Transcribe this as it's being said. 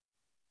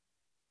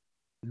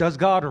Does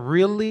God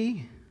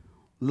really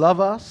love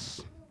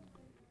us?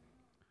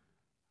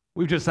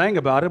 We've just sang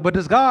about it, but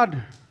does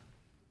God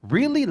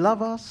really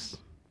love us?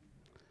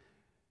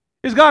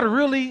 Is God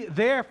really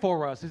there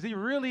for us? Is he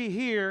really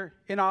here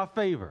in our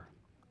favor?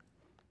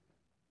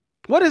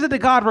 What is it that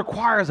God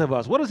requires of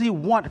us? What does he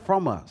want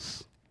from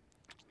us?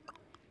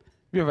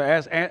 You ever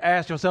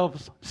ask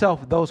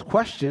yourself those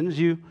questions,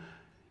 you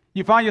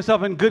find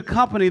yourself in good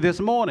company this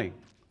morning.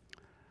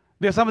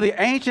 They're some of the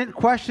ancient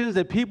questions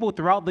that people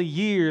throughout the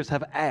years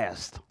have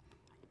asked.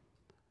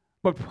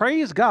 But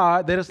praise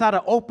God that it's not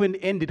an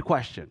open-ended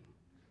question.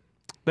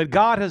 That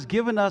God has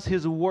given us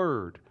his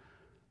word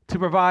to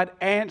provide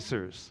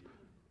answers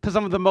to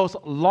some of the most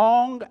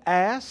long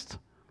asked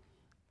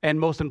and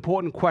most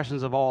important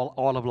questions of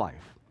all of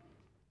life.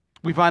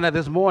 We find that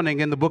this morning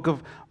in the book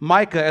of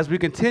Micah as we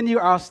continue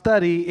our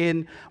study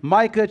in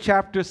Micah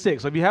chapter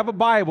 6. So if you have a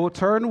Bible,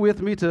 turn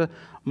with me to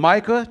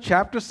Micah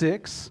chapter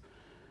 6.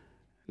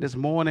 This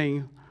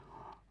morning,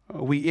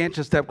 we inch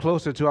a step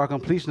closer to our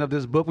completion of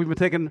this book. We've been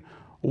taking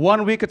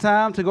 1 week of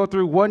time to go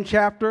through one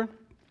chapter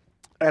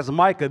as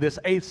Micah, this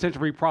 8th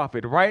century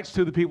prophet, writes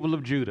to the people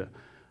of Judah,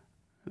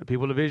 the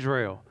people of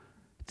Israel,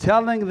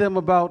 telling them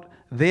about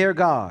their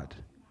God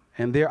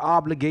and their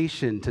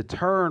obligation to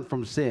turn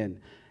from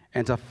sin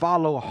and to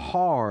follow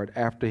hard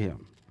after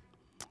him.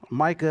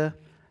 Micah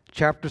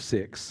chapter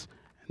 6.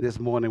 This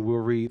morning we'll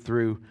read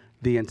through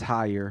the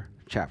entire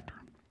chapter.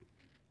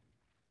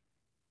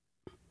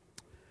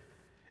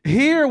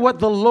 Hear what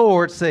the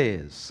Lord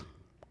says.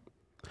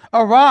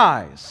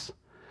 Arise,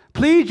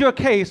 plead your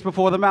case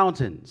before the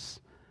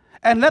mountains,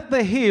 and let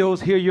the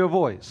hills hear your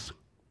voice.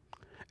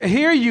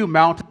 Hear you,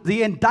 mountains,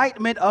 the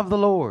indictment of the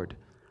Lord,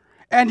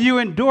 and you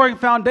enduring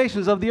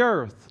foundations of the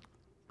earth.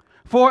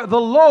 For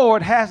the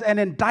Lord has an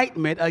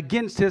indictment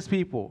against his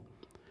people,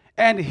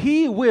 and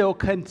he will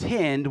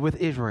contend with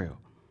Israel.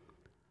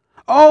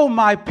 O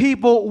my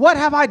people, what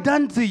have I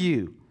done to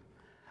you?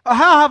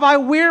 How have I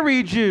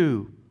wearied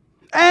you?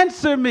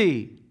 Answer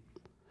me.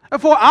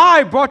 For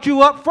I brought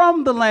you up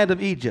from the land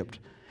of Egypt,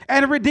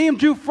 and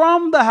redeemed you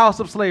from the house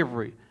of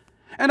slavery.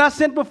 And I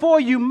sent before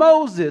you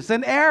Moses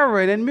and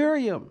Aaron and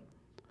Miriam.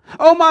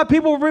 O my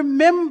people,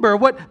 remember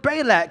what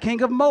Balak,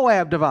 king of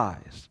Moab,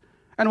 devised,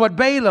 and what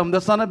Balaam,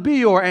 the son of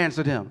Beor,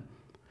 answered him,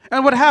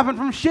 and what happened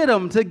from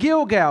Shittim to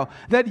Gilgal,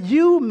 that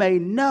you may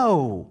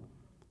know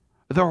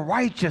the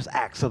righteous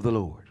acts of the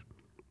Lord.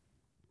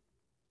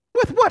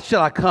 With what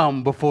shall I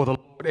come before the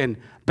Lord and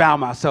bow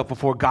myself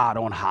before God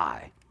on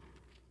high?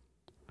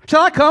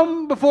 Shall I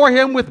come before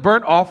him with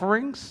burnt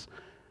offerings,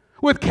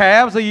 with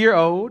calves a year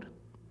old?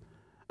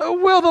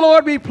 Will the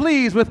Lord be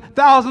pleased with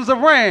thousands of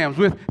rams,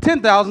 with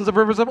 10,000s of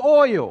rivers of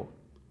oil?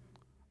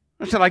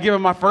 Shall I give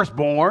him my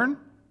firstborn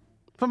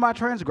for my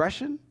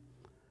transgression,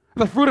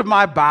 the fruit of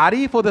my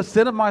body for the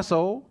sin of my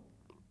soul?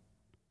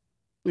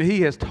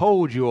 He has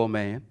told you, O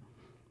man,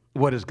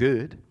 what is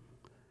good.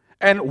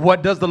 And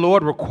what does the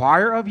Lord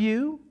require of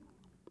you?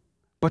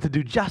 But to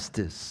do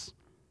justice,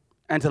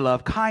 and to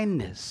love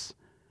kindness,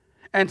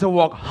 and to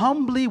walk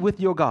humbly with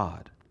your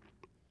God.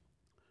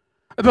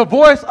 The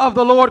voice of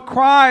the Lord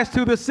cries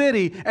to the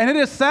city, and it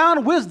is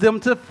sound wisdom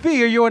to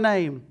fear your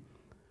name.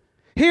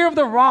 Hear of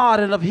the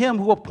rod and of him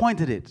who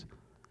appointed it.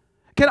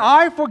 Can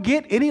I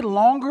forget any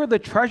longer the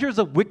treasures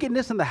of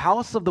wickedness in the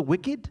house of the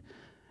wicked,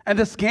 and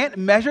the scant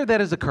measure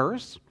that is a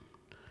curse?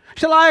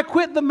 Shall I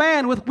acquit the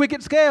man with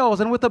wicked scales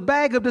and with a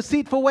bag of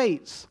deceitful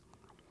weights?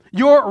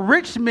 Your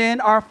rich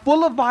men are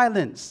full of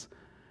violence.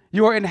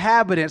 Your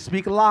inhabitants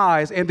speak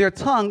lies, and their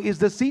tongue is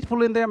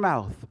deceitful in their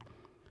mouth.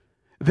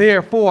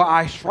 Therefore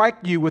I strike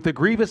you with a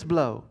grievous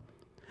blow,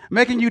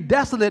 making you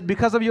desolate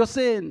because of your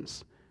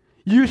sins.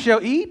 You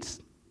shall eat,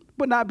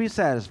 but not be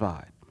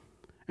satisfied,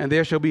 and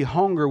there shall be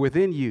hunger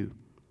within you.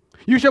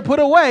 You shall put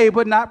away,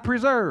 but not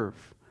preserve,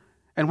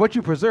 and what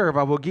you preserve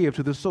I will give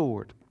to the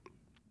sword.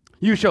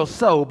 You shall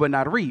sow, but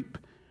not reap.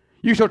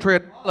 You shall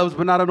tread olives,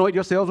 but not anoint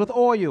yourselves with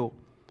oil.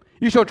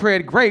 You shall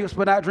tread grapes,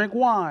 but not drink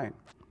wine.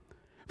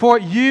 For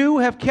you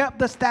have kept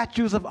the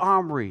statutes of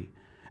Omri,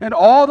 and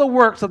all the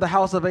works of the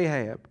house of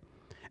Ahab.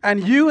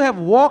 And you have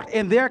walked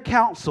in their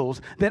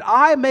counsels, that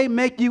I may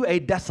make you a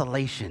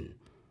desolation,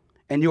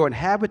 and your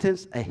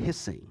inhabitants a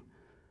hissing.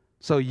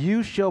 So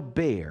you shall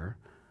bear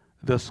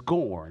the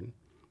scorn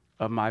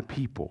of my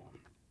people.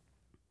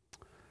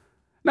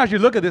 Now, as you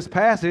look at this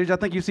passage, I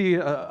think you see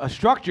a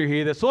structure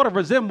here that sort of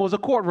resembles a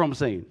courtroom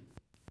scene.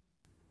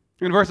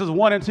 In verses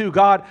 1 and 2,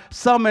 God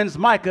summons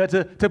Micah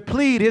to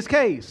plead his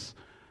case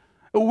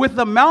with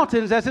the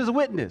mountains as his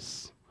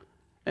witness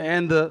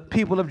and the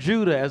people of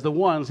Judah as the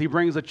ones he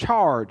brings a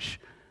charge,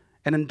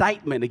 an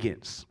indictment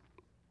against.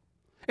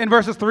 In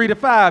verses 3 to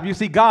 5, you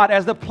see God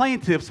as the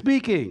plaintiff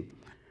speaking,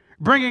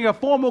 bringing a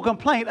formal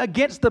complaint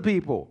against the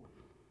people.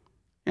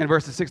 In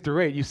verses 6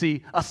 through 8, you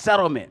see a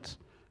settlement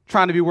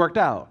trying to be worked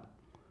out,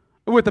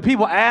 with the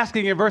people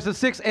asking in verses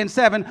 6 and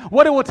 7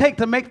 what it will take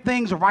to make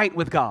things right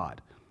with God.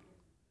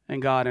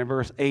 And God in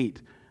verse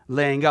 8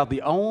 laying out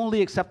the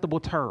only acceptable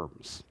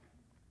terms.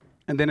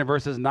 And then in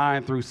verses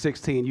 9 through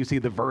 16, you see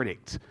the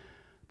verdict,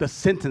 the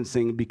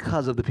sentencing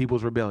because of the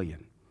people's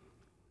rebellion.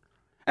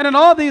 And in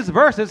all these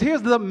verses,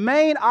 here's the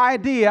main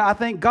idea I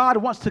think God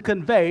wants to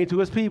convey to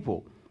his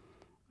people.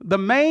 The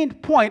main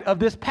point of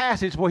this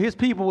passage for his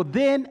people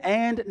then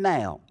and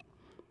now.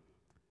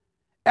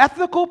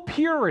 Ethical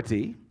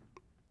purity,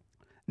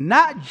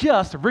 not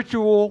just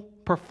ritual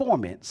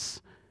performance,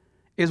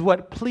 is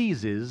what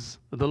pleases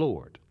the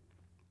Lord.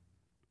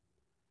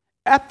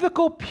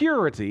 Ethical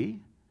purity,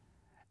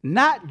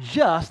 not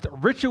just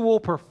ritual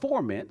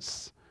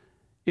performance,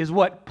 is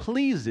what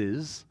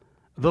pleases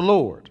the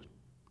Lord.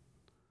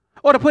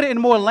 Or to put it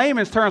in more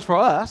layman's terms for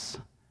us,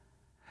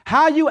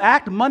 how you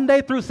act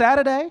Monday through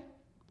Saturday,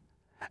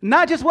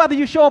 not just whether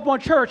you show up on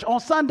church on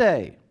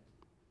Sunday,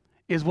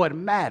 is what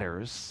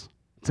matters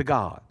to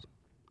God.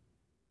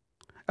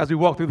 As we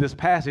walk through this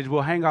passage,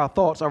 we'll hang our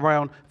thoughts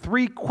around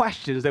three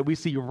questions that we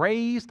see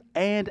raised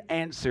and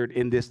answered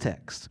in this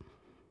text.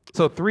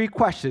 So 3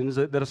 questions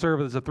that serve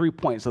as the 3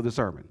 points of the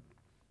sermon.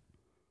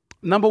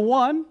 Number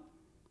 1,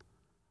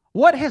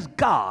 what has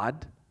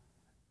God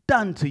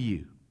done to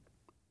you?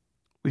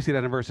 We see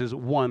that in verses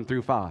 1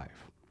 through 5.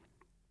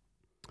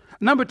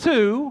 Number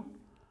 2,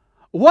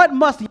 what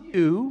must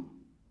you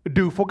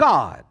do for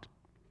God?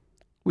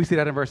 We see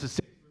that in verses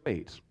 6 through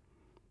 8.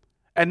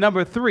 And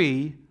number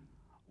 3,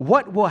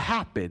 what will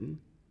happen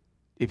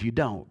if you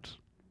don't?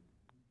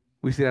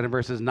 We see that in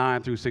verses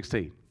 9 through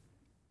 16.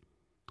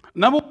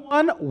 Number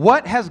 1,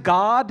 what has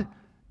God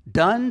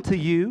done to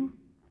you?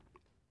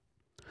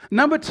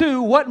 Number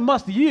 2, what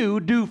must you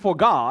do for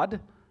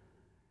God?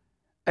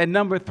 And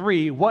number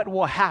 3, what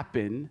will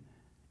happen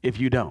if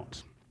you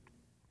don't?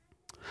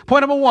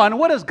 Point number 1,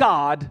 what has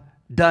God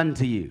done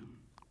to you?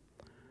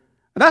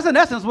 And that's in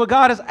essence what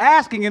God is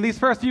asking in these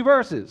first few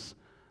verses.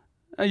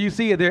 You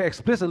see it there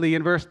explicitly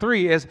in verse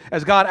 3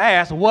 as God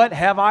asks, what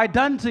have I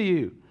done to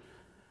you?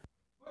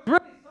 It's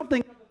really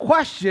something, a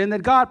question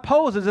that God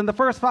poses in the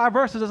first 5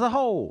 verses as a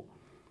whole.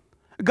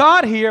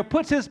 God here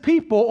puts his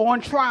people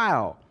on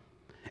trial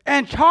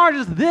and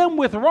charges them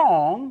with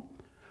wrong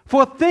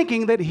for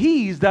thinking that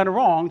he's done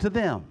wrong to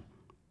them.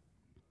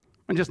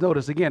 And just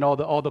notice again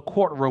all the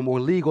courtroom or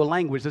legal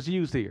language that's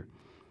used here.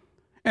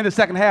 In the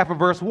second half of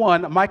verse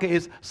 1, Micah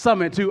is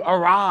summoned to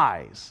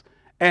arise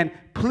and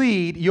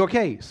plead your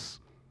case,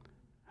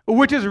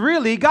 which is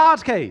really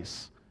God's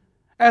case.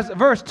 As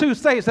verse 2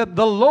 states that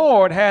the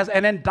Lord has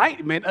an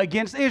indictment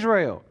against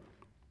Israel.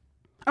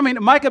 I mean,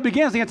 Micah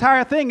begins the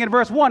entire thing in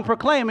verse 1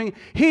 proclaiming,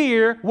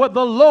 hear what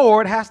the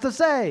Lord has to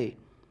say.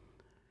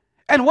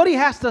 And what he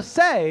has to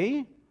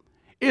say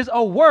is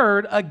a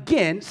word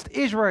against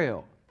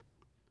Israel.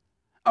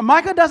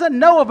 Micah doesn't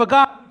know of a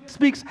God who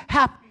speaks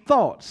happy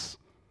thoughts.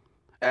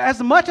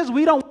 As much as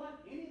we don't want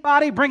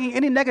anybody bringing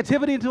any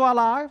negativity into our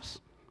lives,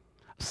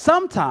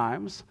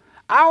 sometimes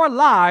our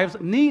lives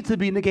need to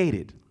be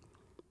negated.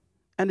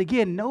 And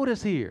again,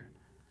 notice here,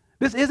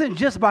 this isn't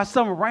just by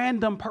some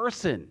random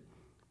person,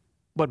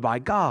 but by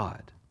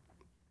God.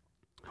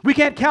 We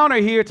can't counter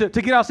here to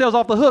get ourselves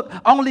off the hook.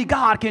 Only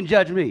God can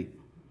judge me.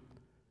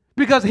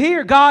 Because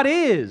here God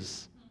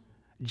is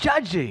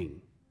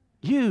judging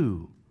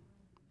you.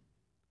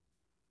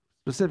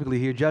 Specifically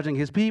here, judging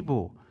his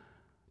people,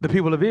 the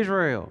people of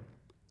Israel.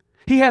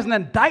 He has an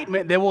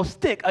indictment that will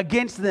stick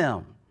against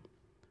them.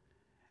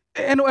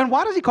 And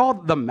why does he call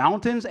the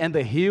mountains and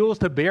the hills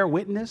to bear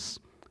witness,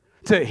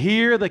 to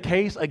hear the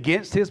case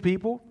against his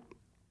people?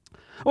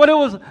 Well, it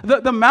was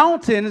the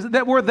mountains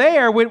that were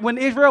there when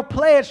Israel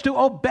pledged to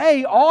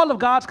obey all of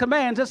God's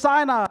commands at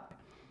Sinai.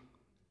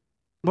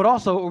 But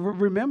also,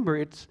 remember,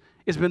 it's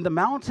been the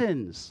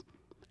mountains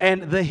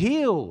and the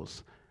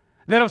hills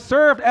that have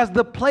served as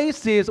the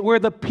places where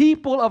the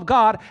people of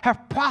God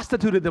have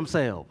prostituted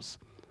themselves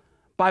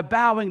by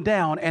bowing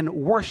down and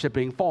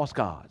worshiping false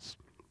gods.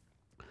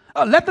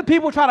 Let the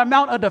people try to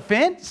mount a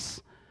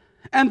defense,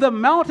 and the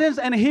mountains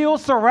and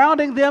hills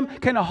surrounding them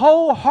can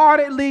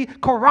wholeheartedly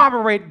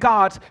corroborate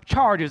God's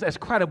charges as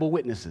credible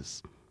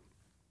witnesses.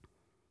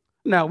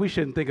 Now, we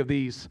shouldn't think of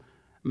these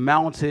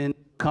mountains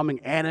coming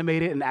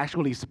animated and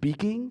actually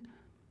speaking,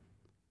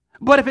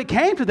 but if it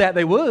came to that,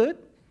 they would.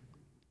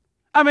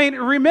 I mean,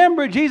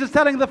 remember Jesus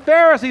telling the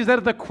Pharisees that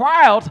if the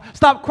crowds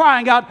stopped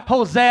crying out,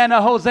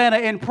 Hosanna, Hosanna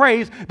in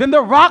praise, then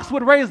the rocks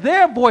would raise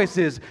their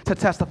voices to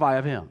testify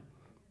of him.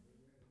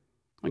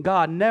 And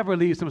God never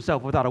leaves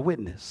himself without a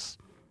witness.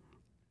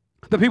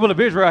 The people of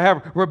Israel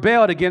have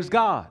rebelled against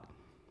God.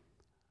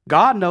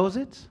 God knows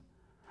it.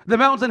 The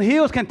mountains and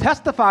hills can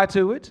testify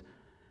to it,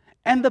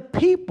 and the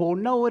people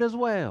know it as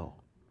well.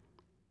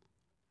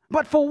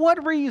 But for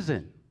what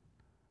reason?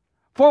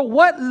 For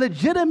what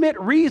legitimate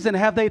reason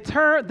have they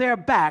turned their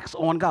backs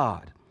on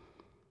God?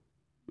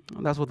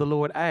 And that's what the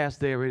Lord asked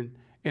there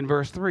in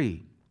verse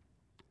 3.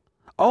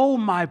 Oh,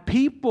 my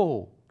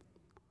people,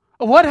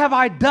 what have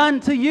I done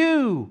to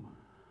you?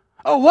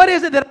 Oh, what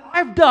is it that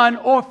I've done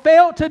or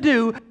failed to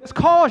do that's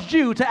caused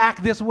you to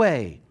act this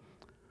way?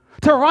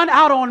 To run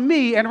out on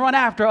me and run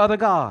after other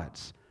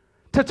gods?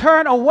 To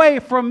turn away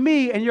from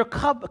me and your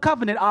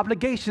covenant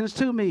obligations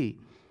to me?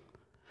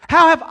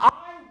 How have I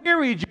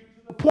wearied you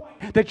to the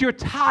point that you're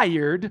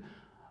tired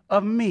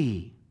of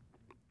me.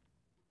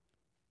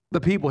 The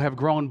people have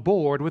grown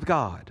bored with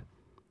God,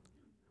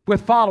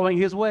 with following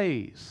his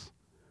ways,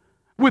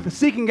 with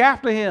seeking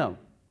after him,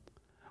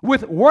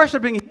 with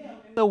worshiping him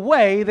in the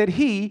way that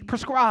he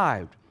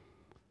prescribed.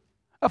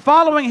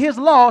 Following his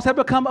laws have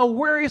become a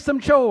wearisome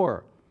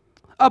chore,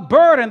 a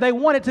burden they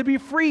wanted to be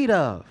freed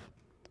of.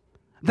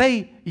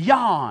 They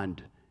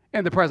yawned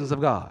in the presence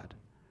of God.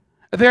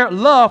 Their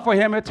love for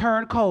him had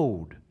turned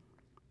cold.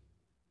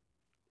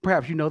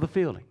 Perhaps you know the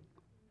feeling.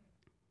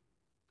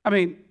 I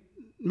mean,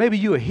 maybe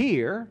you are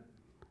here,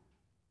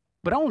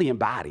 but only in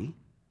body.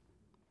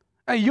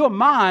 And your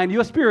mind,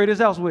 your spirit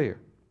is elsewhere.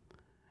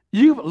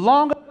 You've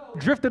long ago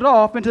drifted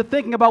off into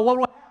thinking about what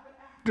will happen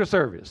after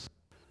service.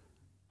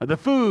 The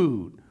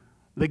food,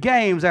 the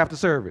games after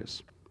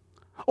service.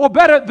 Or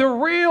better, the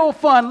real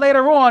fun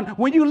later on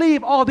when you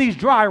leave all these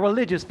dry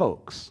religious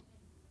folks.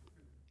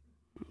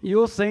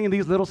 You'll sing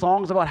these little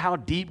songs about how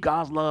deep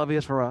God's love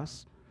is for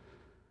us.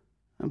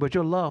 But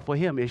your love for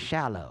him is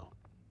shallow,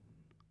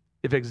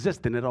 if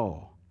existing at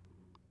all.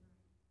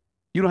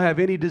 You don't have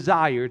any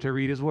desire to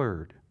read his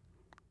word,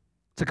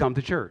 to come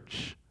to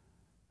church,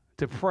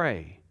 to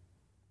pray,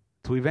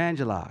 to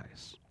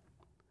evangelize.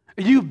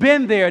 You've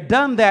been there,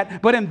 done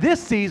that, but in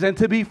this season,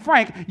 to be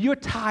frank, you're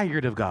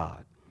tired of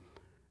God,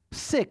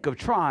 sick of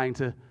trying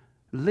to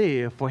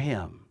live for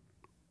him.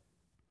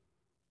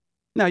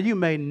 Now, you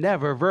may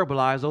never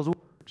verbalize those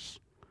words.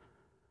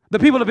 The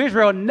people of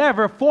Israel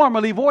never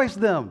formally voiced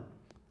them,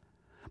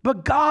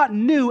 but God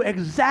knew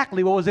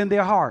exactly what was in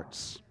their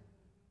hearts.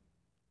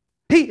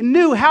 He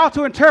knew how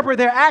to interpret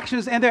their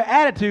actions and their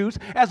attitudes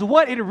as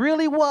what it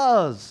really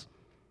was: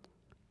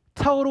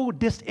 total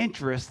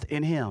disinterest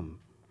in him.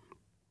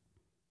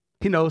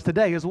 He knows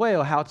today as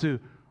well how to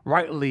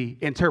rightly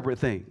interpret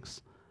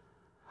things.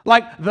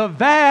 Like the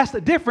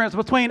vast difference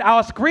between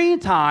our screen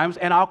times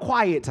and our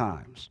quiet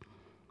times.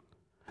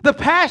 The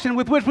passion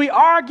with which we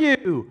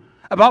argue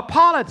about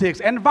politics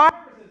and viruses,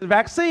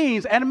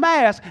 vaccines and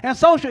masks and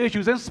social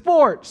issues and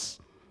sports.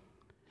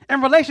 In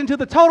relation to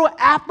the total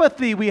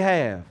apathy we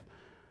have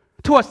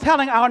towards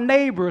telling our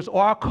neighbors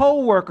or our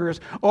co-workers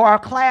or our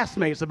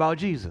classmates about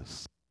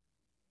Jesus.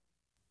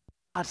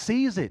 God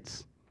sees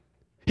it.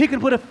 He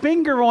can put a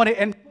finger on it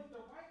and put the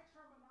right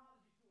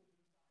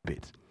terminology to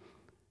it.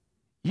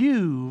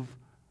 You've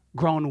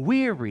grown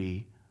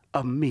weary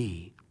of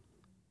me.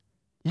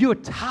 You're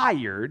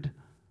tired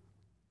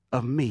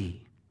of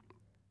me.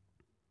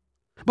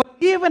 But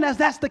even as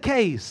that's the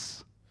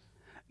case,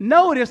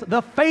 notice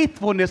the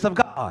faithfulness of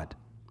God.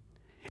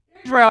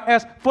 Israel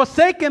has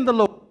forsaken the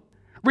Lord,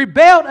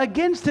 rebelled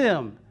against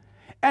him,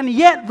 and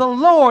yet the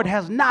Lord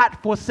has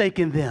not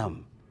forsaken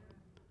them.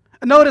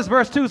 Notice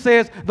verse 2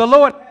 says, the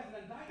Lord has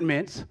an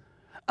indictment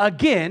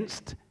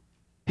against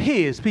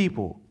his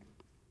people.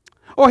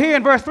 Or here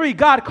in verse 3,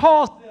 God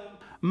calls them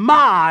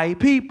my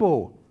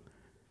people.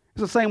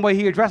 It's the same way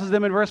he addresses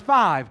them in verse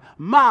 5,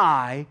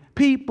 my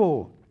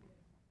people.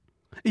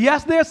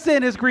 Yes, their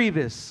sin is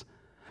grievous,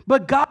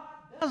 but God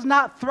does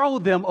not throw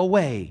them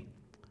away.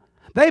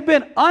 They've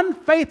been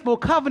unfaithful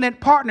covenant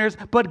partners,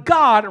 but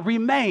God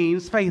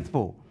remains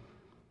faithful.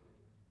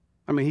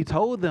 I mean, he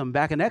told them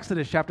back in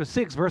Exodus chapter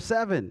 6, verse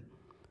 7,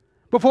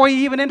 before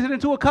he even entered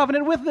into a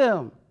covenant with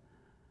them,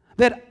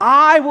 that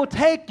I will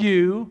take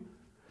you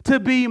to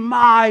be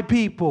my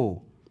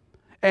people,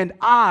 and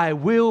I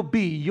will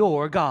be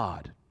your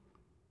God.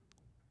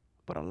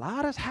 But a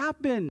lot has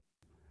happened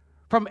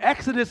from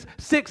Exodus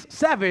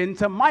 6:7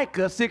 to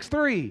Micah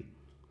 6:3.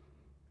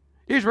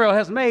 Israel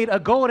has made a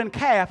golden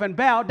calf and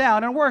bowed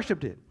down and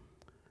worshiped it.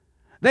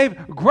 They've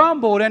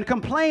grumbled and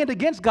complained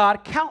against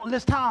God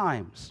countless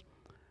times.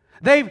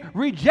 They've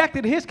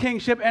rejected his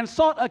kingship and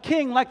sought a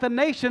king like the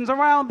nations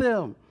around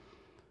them.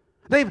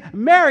 They've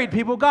married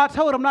people God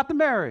told them not to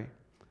marry.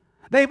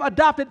 They've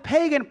adopted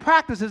pagan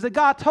practices that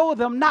God told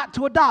them not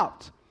to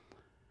adopt.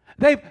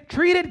 They've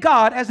treated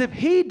God as if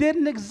he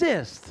didn't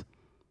exist.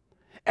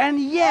 And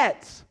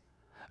yet,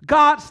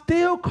 God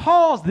still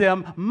calls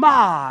them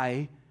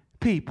my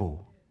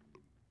people.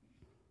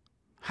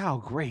 How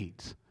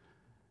great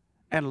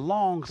and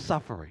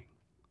long-suffering,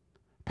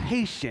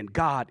 patient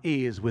God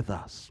is with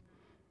us.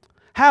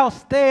 How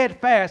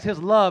steadfast his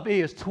love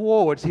is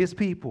towards his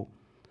people.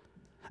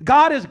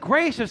 God is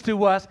gracious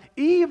to us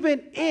even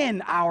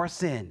in our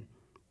sin.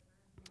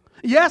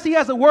 Yes, he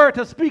has a word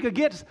to speak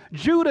against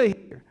Judah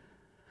here,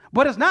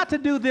 but it's not to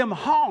do them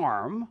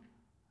harm,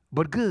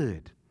 but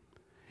good.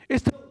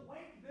 It's to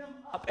wake them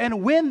up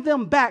and win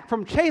them back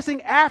from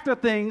chasing after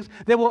things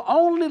that will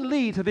only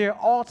lead to their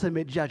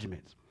ultimate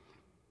judgment.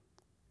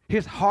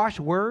 His harsh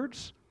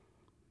words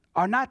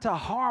are not to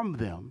harm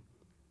them,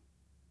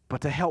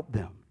 but to help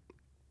them.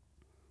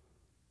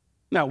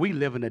 Now, we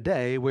live in a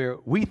day where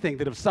we think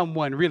that if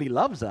someone really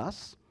loves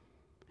us,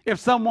 if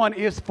someone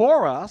is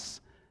for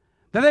us,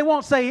 then they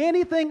won't say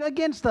anything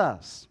against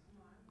us.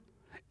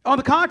 On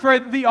the contrary,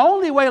 the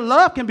only way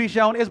love can be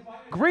shown is by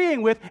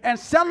agreeing with and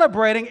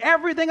celebrating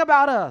everything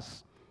about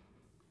us.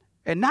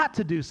 And not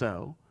to do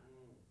so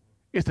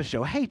is to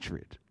show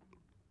hatred.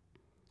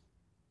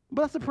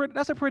 But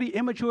that's a pretty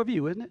immature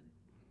view, isn't it?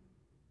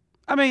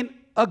 I mean,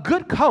 a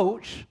good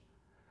coach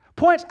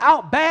points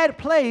out bad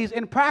plays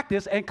in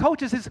practice and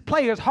coaches his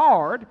players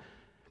hard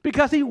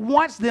because he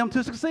wants them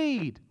to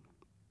succeed.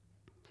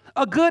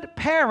 A good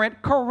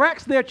parent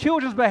corrects their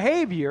children's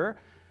behavior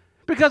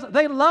because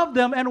they love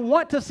them and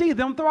want to see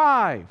them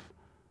thrive.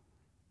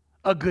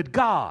 A good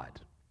God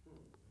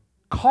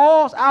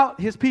calls out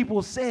his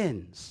people's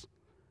sins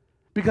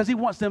because he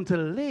wants them to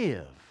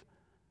live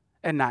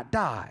and not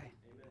die.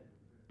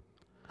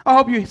 I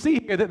hope you see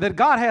here that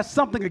God has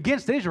something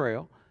against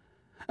Israel,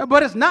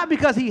 but it's not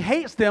because he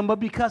hates them, but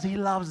because he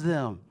loves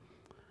them.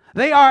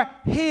 They are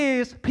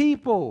his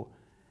people.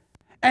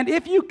 And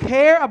if you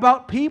care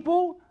about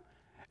people,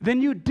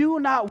 then you do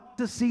not want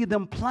to see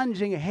them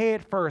plunging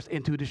headfirst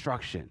into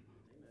destruction.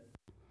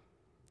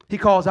 He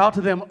calls out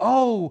to them,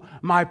 "Oh,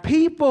 my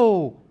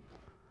people,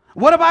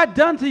 what have I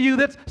done to you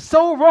that's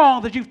so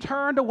wrong that you've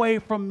turned away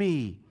from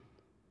me?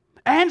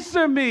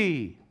 Answer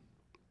me."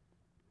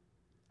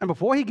 And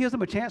before he gives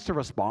them a chance to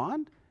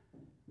respond,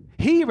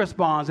 he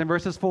responds in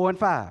verses 4 and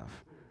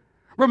 5,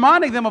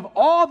 reminding them of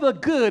all the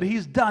good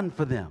he's done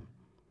for them.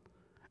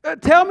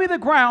 "Tell me the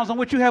grounds on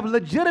which you have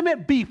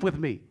legitimate beef with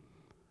me.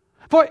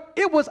 For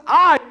it was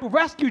I who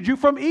rescued you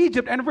from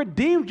Egypt and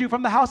redeemed you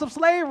from the house of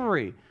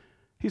slavery,"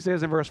 he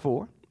says in verse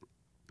 4.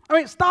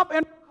 Stop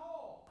and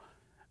recall.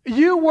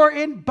 You were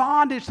in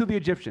bondage to the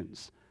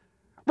Egyptians.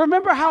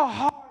 Remember how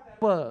hard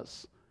that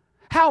was,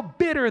 how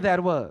bitter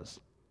that was.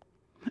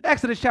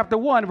 Exodus chapter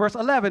 1, verse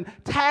 11,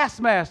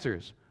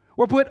 taskmasters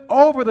were put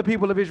over the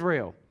people of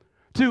Israel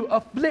to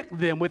afflict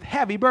them with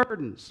heavy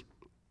burdens.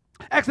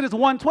 Exodus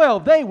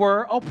 1:12, they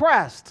were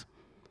oppressed.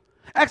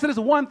 Exodus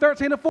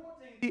 1:13 and 14,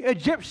 the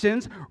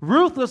Egyptians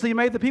ruthlessly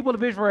made the people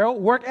of Israel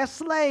work as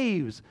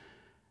slaves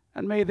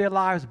and made their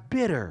lives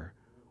bitter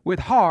with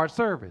hard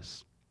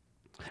service.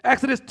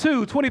 Exodus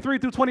 2:23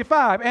 through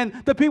 25, and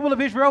the people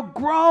of Israel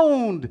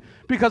groaned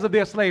because of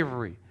their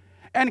slavery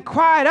and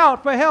cried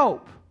out for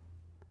help.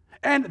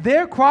 And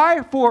their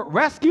cry for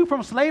rescue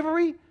from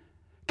slavery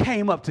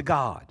came up to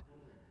God.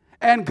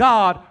 And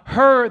God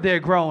heard their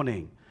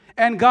groaning.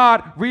 And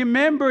God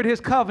remembered his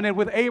covenant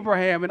with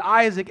Abraham and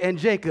Isaac and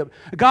Jacob.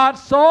 God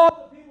saw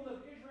the people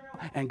of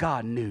Israel, and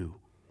God knew.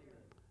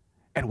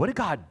 And what did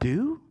God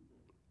do?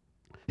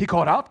 He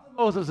called out to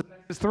Moses in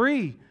Exodus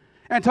 3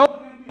 and told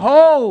him,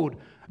 "Behold,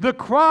 the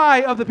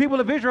cry of the people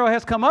of Israel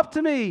has come up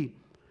to me,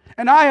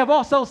 and I have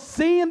also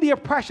seen the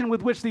oppression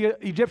with which the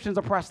Egyptians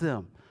oppress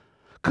them.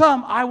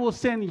 Come, I will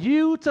send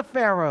you to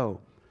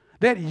Pharaoh,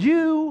 that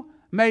you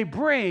may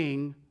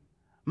bring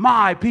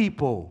my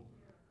people,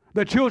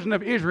 the children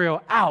of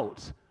Israel,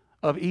 out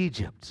of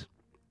Egypt."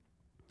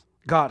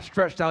 God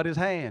stretched out his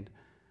hand,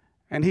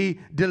 and he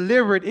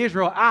delivered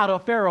Israel out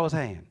of Pharaoh's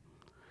hand,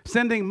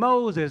 sending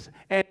Moses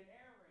and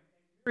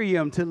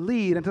Miriam to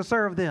lead and to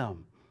serve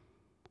them.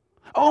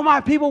 "Oh,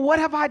 my people, what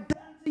have I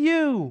done to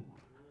you?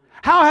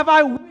 How have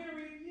I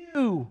wearied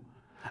you?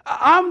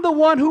 I'm the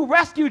one who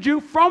rescued you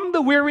from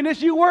the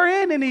weariness you were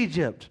in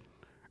Egypt.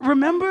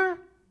 Remember?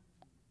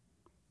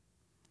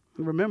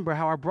 Remember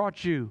how I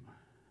brought you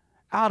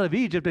out of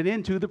Egypt and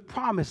into the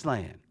promised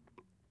land."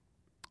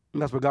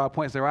 And that's what God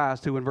points their eyes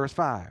to in verse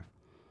 5.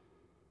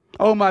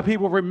 "Oh, my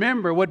people,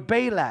 remember what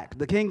Balak,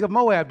 the king of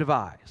Moab,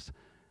 devised,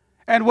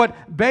 and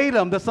what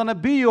Balaam, the son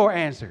of Beor,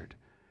 answered,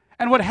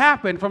 and what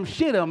happened from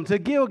Shittim to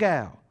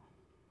Gilgal."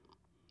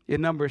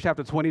 In Numbers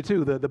chapter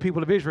 22, the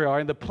people of Israel are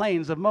in the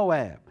plains of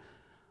Moab,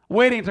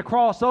 waiting to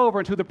cross over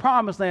into the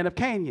promised land of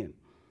Canaan.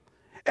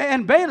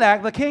 And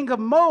Balak, the king of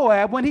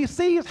Moab, when he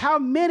sees how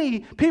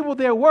many people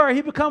there were,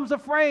 he becomes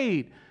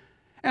afraid.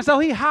 And so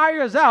he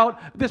hires out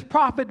this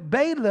prophet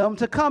Balaam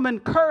to come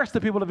and curse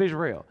the people of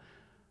Israel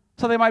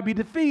so they might be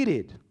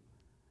defeated.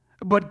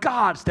 But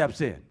God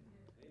steps in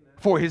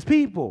for his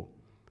people.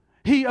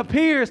 He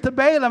appears to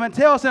Balaam and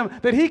tells him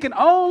that he can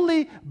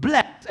only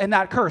bless and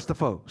not curse the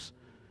folks.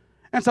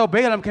 And so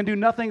Balaam can do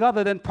nothing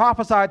other than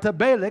prophesy to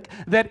Balak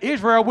that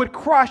Israel would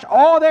crush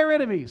all their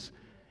enemies,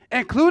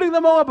 including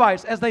the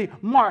Moabites, as they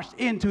marched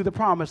into the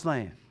promised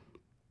land.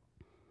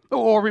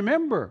 Or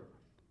remember,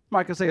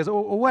 Micah says,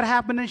 what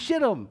happened in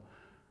Shittim?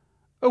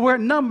 Where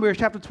Numbers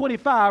chapter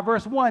 25,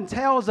 verse 1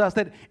 tells us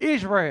that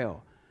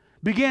Israel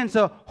began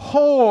to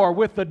whore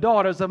with the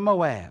daughters of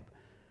Moab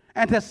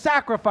and to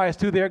sacrifice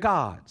to their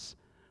gods,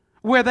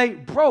 where they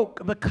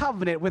broke the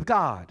covenant with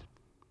God.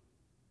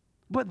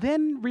 But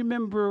then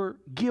remember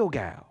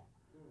Gilgal,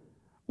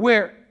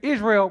 where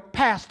Israel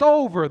passed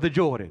over the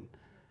Jordan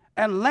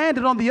and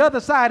landed on the other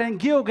side in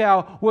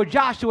Gilgal, where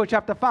Joshua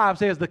chapter 5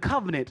 says the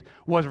covenant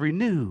was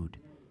renewed.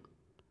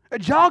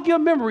 Jog your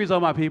memories,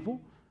 oh my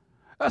people.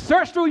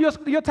 Search through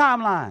your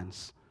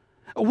timelines.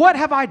 What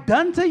have I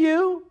done to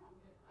you?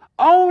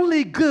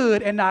 Only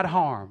good and not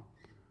harm.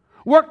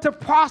 Work to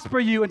prosper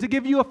you and to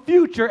give you a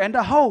future and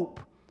a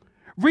hope.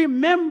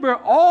 Remember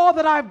all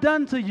that I've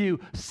done to you,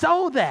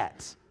 so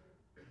that,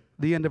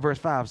 the end of verse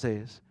 5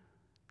 says,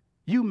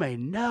 you may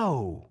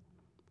know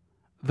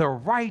the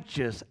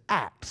righteous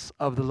acts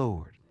of the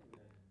Lord.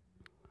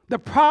 The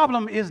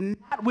problem is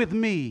not with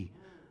me,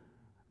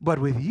 but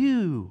with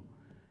you.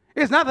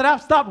 It's not that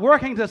I've stopped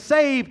working to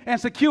save and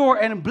secure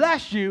and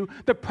bless you.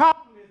 The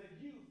problem is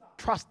that you stop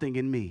trusting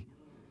in me.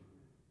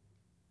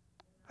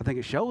 I think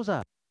it shows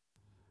us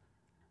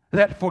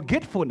that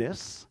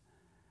forgetfulness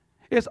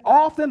is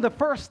often the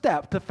first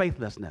step to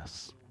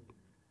faithlessness.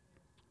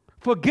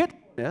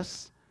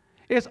 Forgetfulness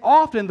is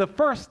often the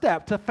first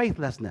step to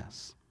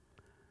faithlessness.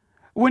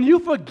 When you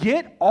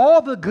forget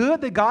all the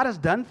good that God has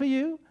done for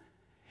you,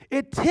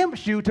 it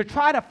tempts you to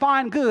try to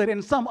find good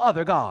in some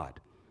other God.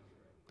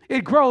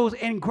 It grows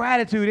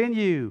ingratitude in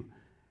you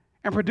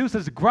and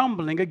produces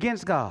grumbling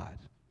against God.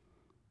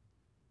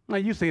 Now,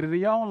 you see it in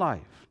your own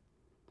life.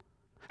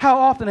 How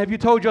often have you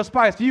told your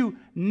spouse, you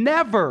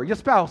never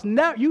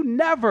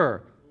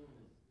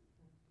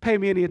pay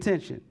me any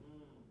attention?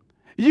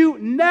 You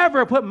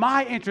never put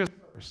my interest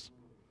first.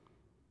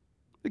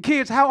 The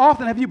kids, how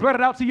often have you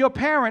blurted out to your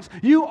parents,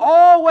 you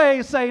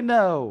always say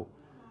no.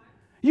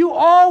 You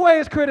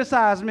always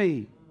criticize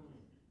me.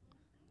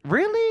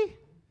 Really?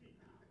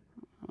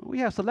 We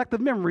have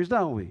selective memories,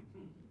 don't we?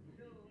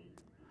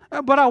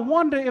 But I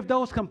wonder if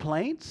those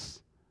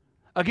complaints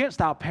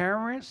against our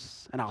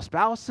parents and our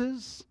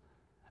spouses,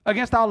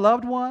 against our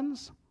loved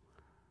ones,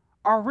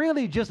 are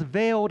really just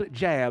veiled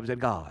jabs at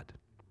God.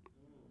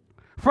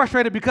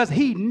 Frustrated because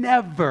he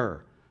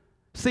never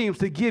seems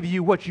to give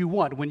you what you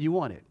want when you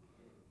want it.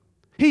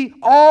 He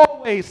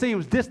always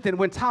seems distant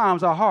when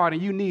times are hard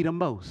and you need him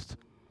most.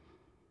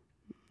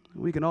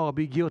 We can all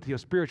be guilty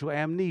of spiritual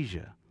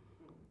amnesia,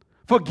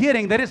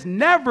 forgetting that it's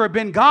never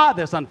been God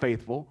that's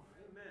unfaithful,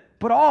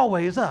 but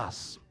always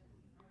us.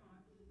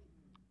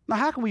 Now,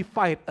 how can we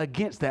fight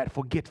against that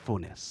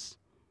forgetfulness?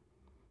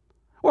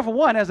 Well, for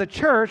one, as a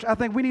church, I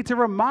think we need to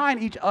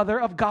remind each other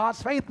of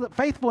God's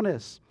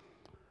faithfulness.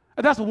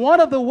 And that's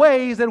one of the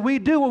ways that we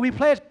do when we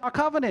pledge our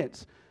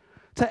covenants,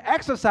 to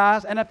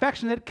exercise an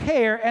affectionate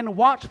care and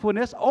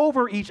watchfulness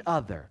over each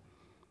other.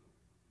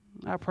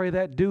 I pray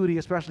that duty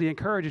especially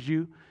encourages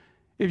you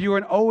if you're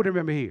an older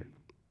member here.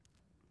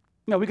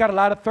 You know, we got a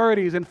lot of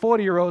 30s and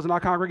 40-year-olds in our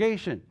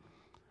congregation,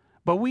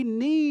 but we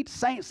need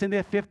saints in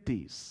their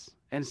 50s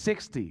and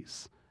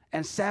 60s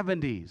and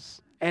 70s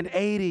and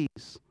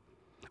 80s.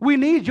 We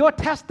need your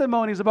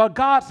testimonies about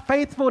God's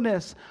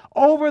faithfulness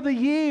over the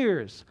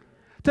years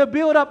to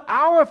build up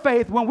our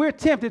faith when we're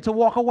tempted to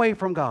walk away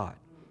from God.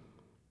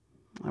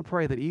 I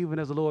pray that even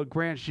as the Lord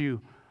grants you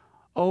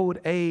old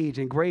age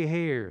and gray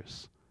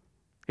hairs,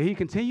 he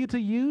continue to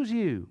use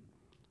you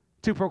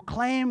to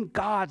proclaim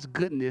God's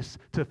goodness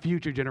to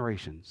future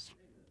generations.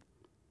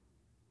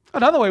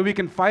 Another way we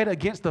can fight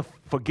against the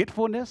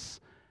forgetfulness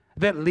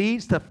that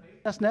leads to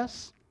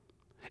faithlessness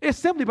is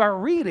simply by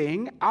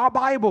reading our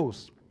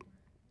Bibles.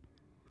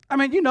 I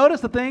mean, you notice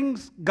the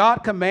things God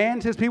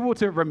commands his people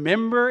to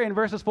remember in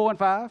verses 4 and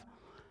 5?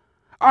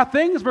 Are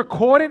things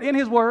recorded in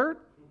his word?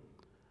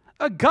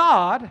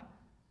 God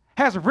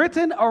has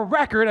written a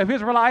record of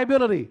his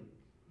reliability,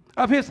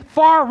 of his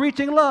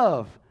far-reaching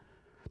love,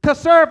 to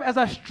serve as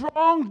a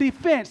strong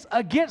defense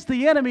against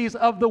the enemies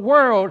of the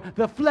world,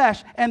 the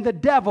flesh, and the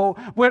devil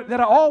that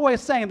are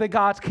always saying that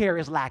God's care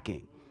is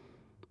lacking,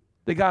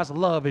 that God's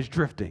love is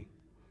drifting.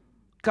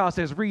 God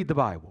says, read the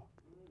Bible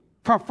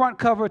from front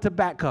cover to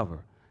back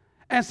cover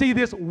and see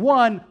this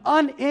one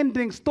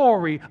unending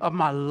story of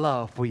my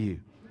love for you.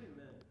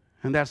 Amen.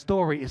 And that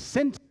story is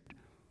centered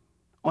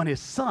on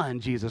his son,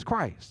 Jesus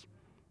Christ,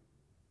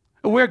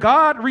 where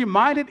God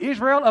reminded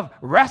Israel of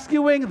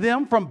rescuing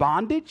them from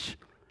bondage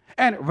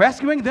and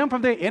rescuing them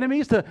from their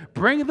enemies to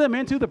bring them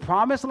into the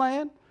promised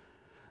land.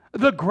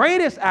 The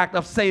greatest act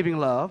of saving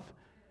love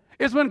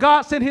is when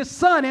God sent his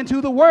son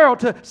into the world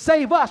to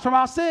save us from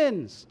our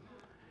sins.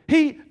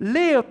 He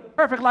lived the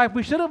perfect life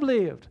we should have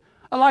lived,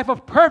 a life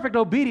of perfect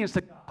obedience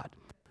to God.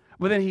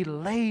 But then he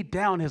laid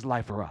down his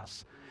life for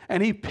us.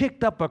 And he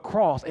picked up a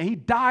cross and he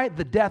died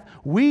the death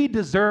we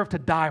deserve to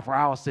die for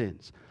our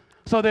sins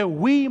so that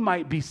we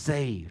might be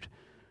saved.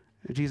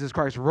 And Jesus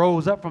Christ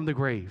rose up from the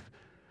grave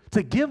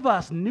to give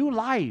us new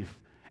life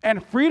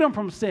and freedom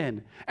from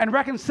sin and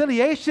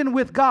reconciliation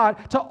with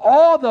God to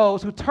all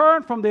those who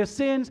turn from their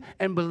sins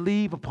and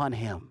believe upon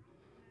him.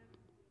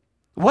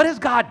 What has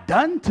God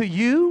done to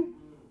you?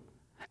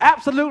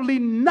 Absolutely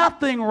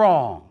nothing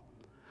wrong,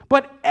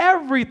 but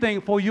everything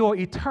for your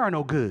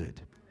eternal good.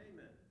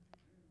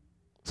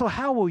 So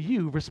how will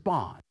you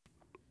respond?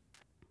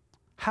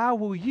 How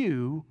will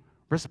you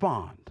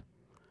respond?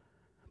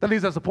 That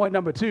leads us to point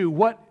number 2.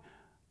 What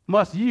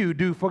must you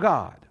do for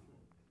God?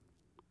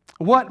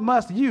 What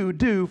must you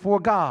do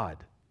for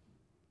God?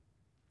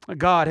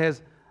 God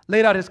has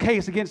laid out his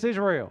case against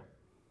Israel.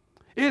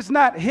 It's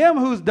not him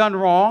who's done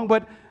wrong,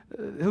 but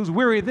who's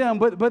wearied them,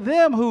 but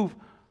them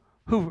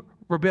who've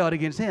rebelled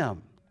against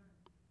him.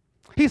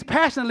 He's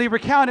passionately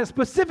recounted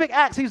specific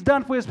acts he's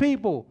done for his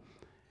people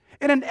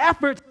in an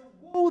effort to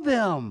woo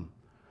them,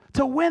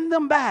 to win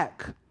them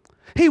back.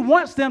 He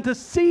wants them to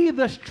see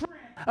the strength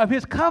of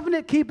his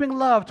covenant-keeping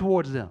love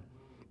towards them.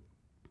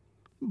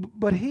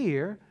 But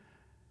here,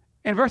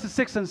 in verses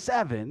 6 and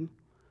 7,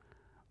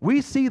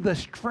 we see the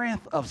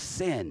strength of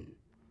sin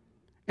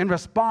in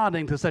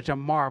responding to such a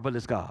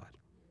marvelous God.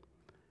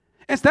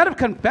 Instead of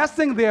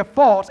confessing their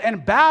faults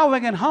and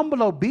bowing in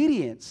humble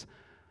obedience,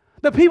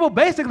 the people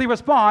basically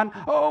respond,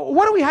 oh,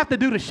 what do we have to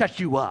do to shut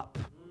you up?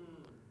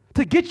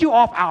 To get you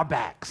off our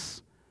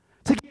backs?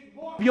 To get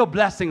more of your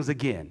blessings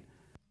again?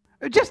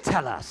 Just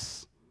tell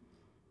us.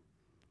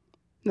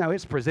 Now,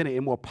 it's presented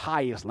in more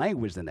pious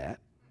language than that.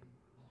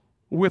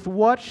 With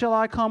what shall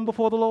I come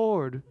before the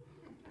Lord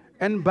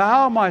and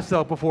bow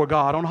myself before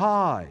God on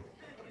high?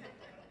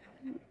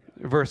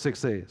 Verse 6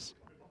 says.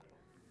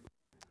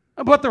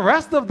 But the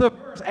rest of the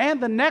verse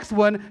and the next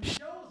one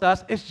shows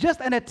us it's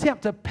just an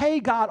attempt to pay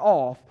God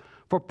off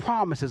for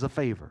promises of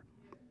favor.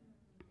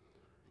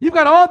 You've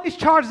got all these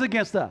charges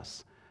against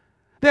us,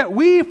 that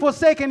we've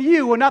forsaken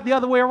you and not the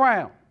other way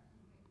around.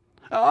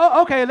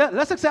 Okay,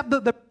 let's accept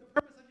the purpose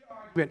of your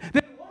argument.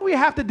 Then what do we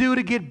have to do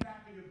to get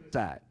back to your good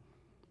side?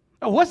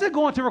 What's it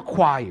going to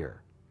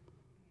require?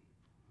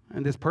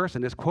 And this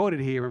person is quoted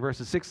here in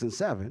verses 6 and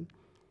 7,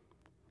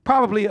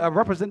 probably a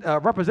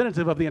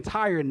representative of the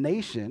entire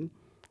nation,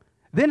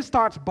 then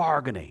starts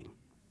bargaining.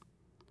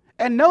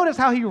 And notice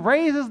how he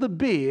raises the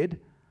bid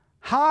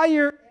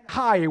higher and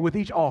higher with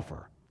each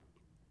offer.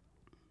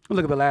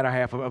 Look at the latter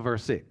half of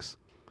verse 6.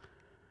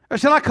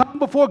 Shall I come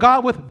before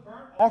God with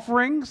burnt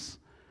offerings,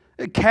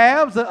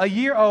 calves a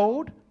year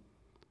old?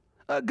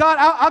 God,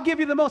 I'll give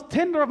you the most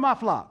tender of my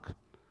flock.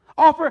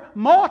 Offer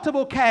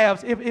multiple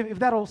calves if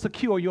that'll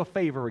secure your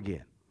favor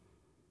again.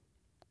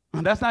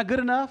 That's not good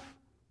enough?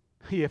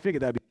 Yeah, I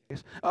figured that'd be the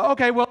case.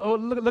 Okay, well,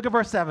 look at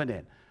verse 7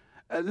 then.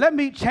 Let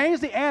me change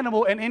the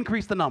animal and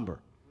increase the number.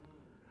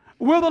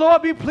 Will the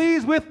Lord be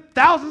pleased with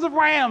thousands of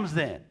rams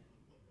then?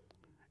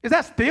 Is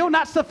that still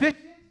not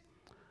sufficient?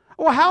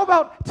 Or how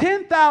about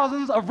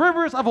 10,000s of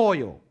rivers of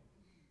oil?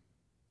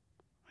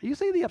 You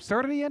see the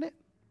absurdity in it?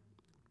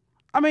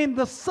 I mean,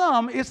 the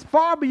sum is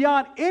far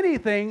beyond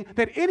anything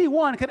that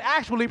anyone could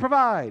actually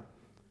provide.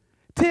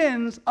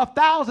 Tens of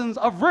thousands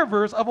of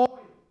rivers of oil.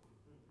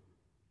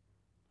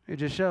 It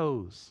just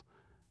shows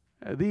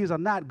these are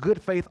not good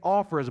faith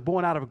offers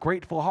born out of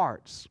grateful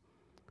hearts.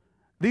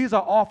 These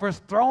are offers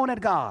thrown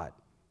at God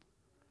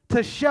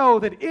to show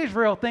that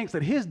Israel thinks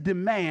that his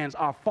demands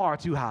are far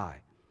too high.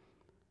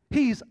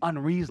 He's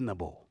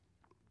unreasonable.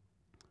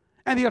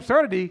 And the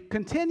absurdity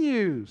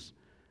continues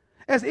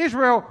as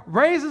Israel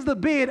raises the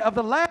bid of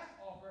the last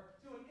offer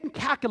to an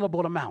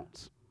incalculable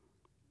amount.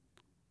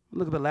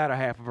 Look at the latter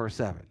half of verse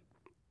 7.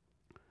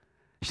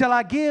 Shall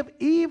I give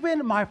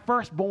even my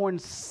firstborn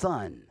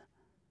son?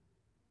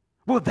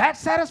 Will that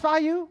satisfy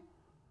you?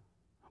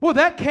 Will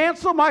that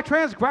cancel my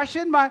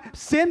transgression, my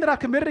sin that I've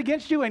committed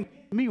against you, and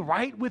get me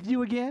right with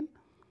you again?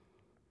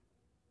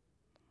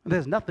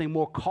 There's nothing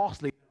more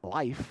costly than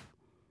life.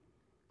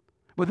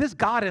 But this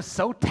God is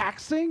so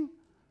taxing,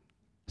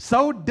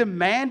 so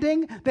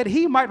demanding, that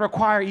he might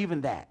require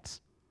even that.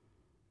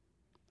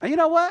 And you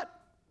know what?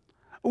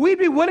 We'd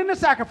be willing to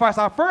sacrifice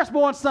our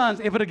firstborn sons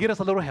if it'll get us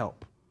a little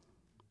help.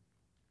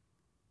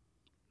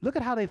 Look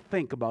at how they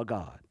think about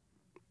God.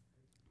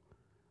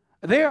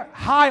 Their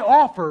high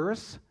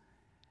offers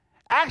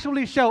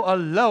actually show a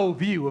low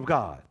view of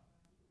God.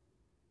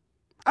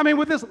 I mean,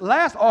 with this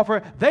last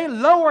offer, they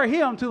lower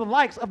him to the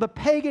likes of the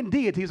pagan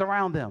deities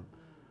around them,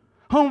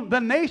 whom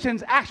the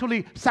nations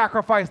actually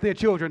sacrifice their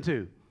children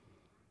to.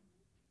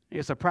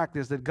 It's a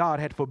practice that God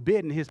had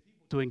forbidden his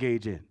people to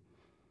engage in.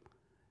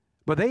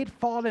 But they'd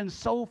fallen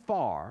so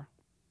far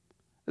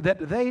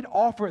that they'd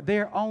offered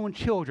their own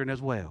children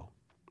as well.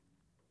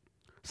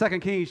 2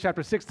 Kings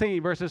chapter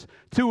 16, verses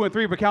 2 and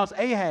 3 recounts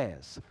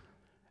Ahaz,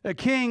 the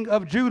king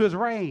of Judah's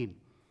reign,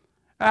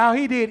 how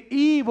he did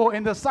evil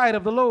in the sight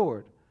of the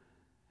Lord.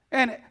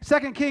 And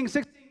 2 Kings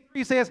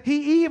 16:3 says,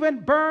 he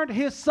even burned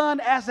his son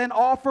as an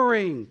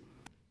offering,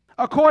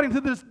 according to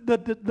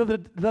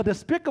the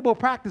despicable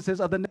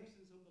practices of the nations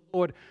whom the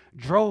Lord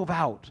drove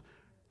out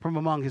from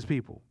among his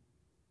people.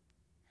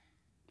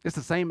 It's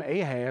the same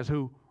Ahaz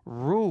who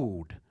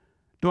ruled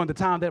during the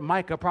time that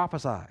Micah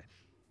prophesied.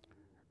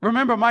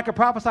 Remember, Micah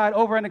prophesied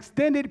over an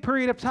extended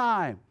period of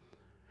time.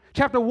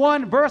 Chapter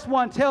 1, verse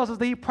 1 tells us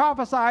that he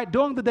prophesied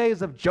during the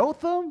days of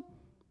Jotham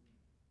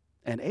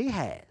and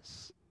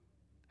Ahaz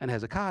and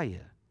Hezekiah.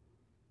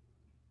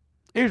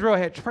 Israel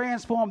had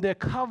transformed their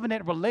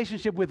covenant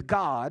relationship with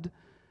God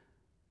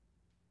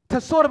to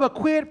sort of a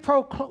quid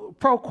pro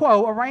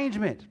quo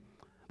arrangement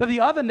that the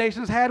other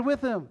nations had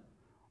with them,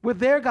 with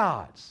their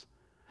gods.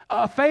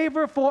 A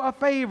favor for a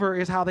favor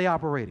is how they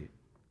operated.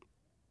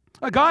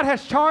 God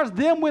has charged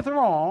them with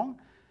wrong,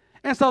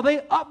 and so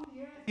they up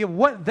the ante of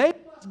what they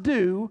must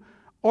do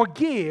or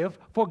give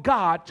for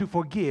God to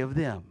forgive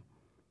them,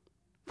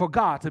 for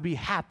God to be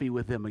happy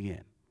with them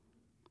again.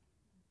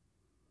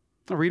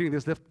 Reading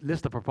this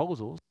list of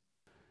proposals,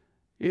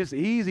 it's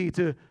easy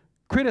to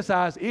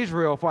criticize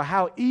Israel for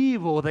how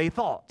evil they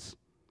thought,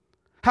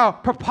 how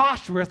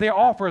preposterous their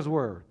offers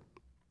were.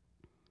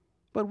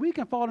 But we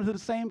can fall into the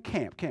same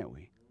camp, can't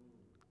we?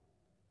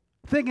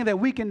 Thinking that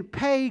we can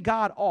pay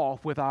God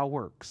off with our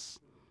works.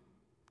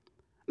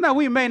 Now,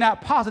 we may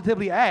not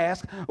positively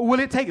ask, will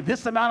it take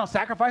this amount of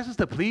sacrifices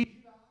to please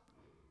God?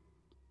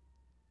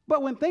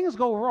 But when things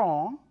go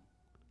wrong,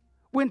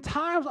 when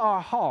times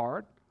are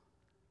hard,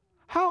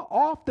 how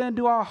often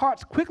do our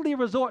hearts quickly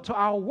resort to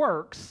our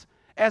works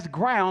as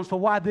grounds for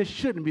why this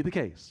shouldn't be the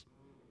case?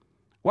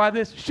 Why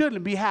this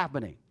shouldn't be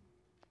happening?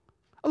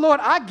 Lord,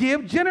 I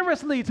give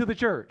generously to the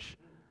church.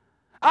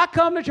 I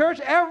come to church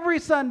every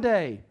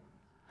Sunday.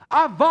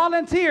 I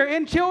volunteer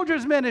in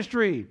children's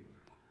ministry.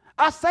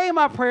 I say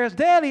my prayers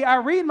daily. I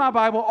read my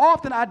Bible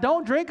often. I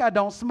don't drink. I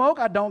don't smoke.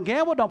 I don't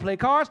gamble. Don't play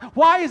cards.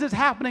 Why is this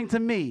happening to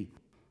me?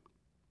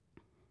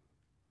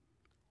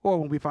 Or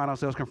when we find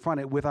ourselves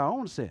confronted with our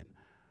own sin,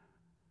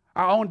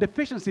 our own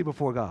deficiency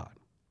before God,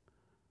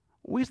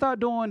 we start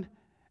doing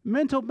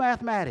mental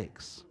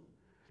mathematics,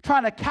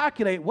 trying to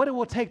calculate what it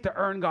will take to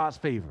earn God's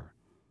favor.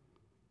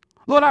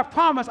 Lord, I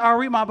promise I'll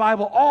read my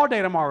Bible all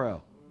day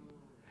tomorrow.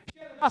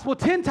 Share the gospel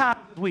 10 times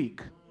a week.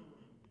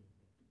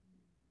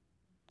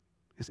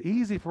 It's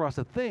easy for us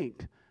to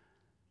think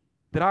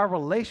that our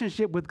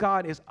relationship with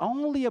God is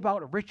only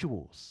about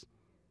rituals,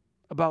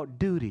 about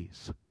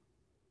duties.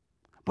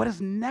 But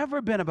it's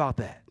never been about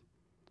that.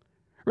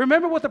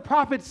 Remember what the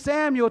prophet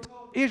Samuel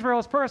told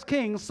Israel's first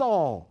king,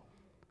 Saul.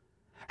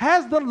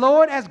 Has the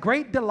Lord as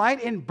great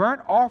delight in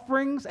burnt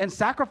offerings and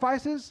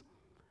sacrifices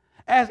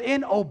as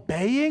in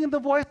obeying the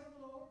voice of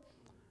the Lord?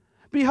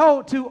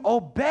 Behold, to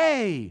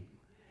obey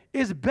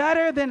is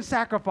better than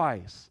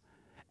sacrifice,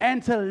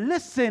 and to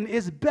listen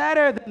is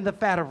better than the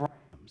fat of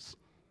rams.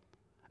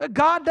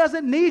 God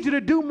doesn't need you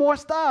to do more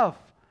stuff,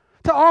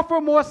 to offer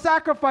more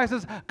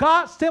sacrifices.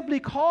 God simply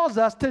calls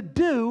us to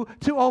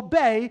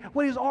obey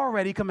what he's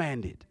already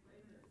commanded.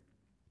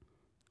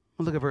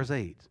 Look at verse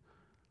 8.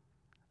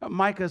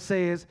 Micah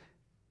says,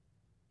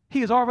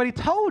 he has already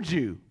told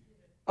you,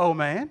 oh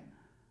man,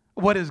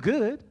 what is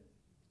good.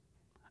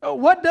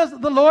 What does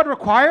the Lord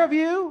require of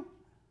you?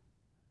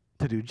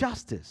 To do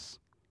justice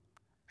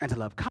and to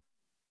love kindness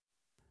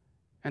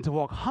and to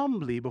walk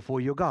humbly before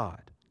your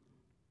God.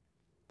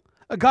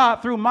 God,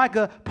 through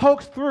Micah,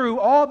 pokes through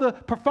all the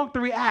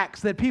perfunctory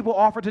acts that people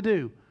offer to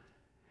do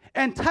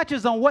and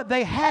touches on what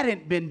they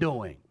hadn't been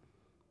doing,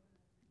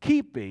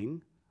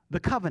 keeping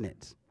the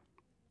covenant.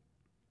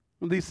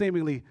 These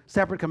seemingly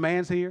separate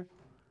commands here,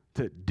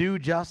 to do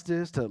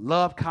justice, to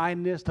love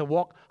kindness, to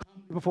walk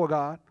before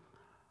God,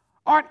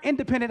 aren't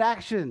independent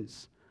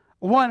actions,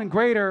 one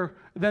greater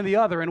than the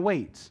other in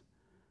weight.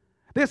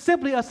 They're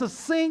simply a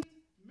succinct,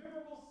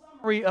 memorable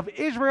summary of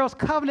Israel's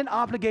covenant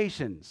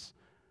obligations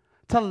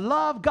to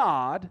love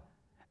God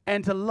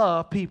and to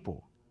love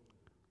people.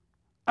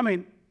 I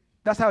mean,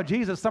 that's how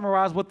Jesus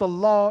summarized what the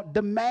law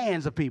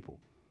demands of people.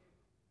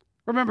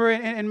 Remember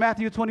in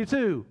Matthew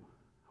 22,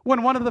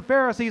 when one of the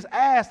Pharisees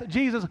asked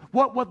Jesus,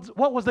 what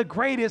was the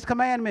greatest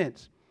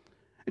commandment?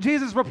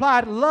 Jesus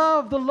replied,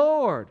 love the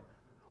Lord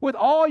with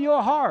all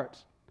your heart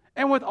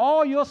and with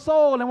all your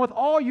soul and with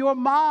all your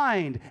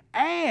mind,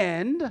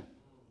 and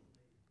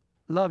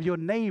love your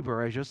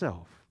neighbor as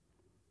yourself.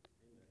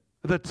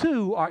 The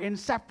two are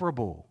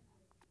inseparable.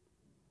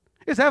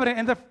 It's evident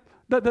in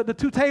the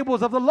two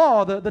tables of the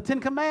law, the Ten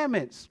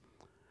Commandments.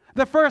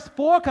 The first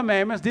 4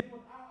 commandments deal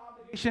with our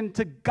obligation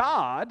to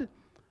God,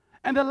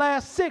 and the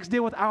last 6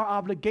 deal with our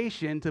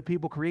obligation to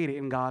people created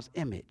in God's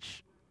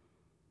image.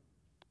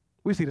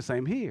 We see the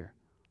same here.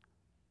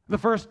 The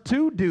first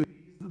 2 duties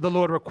the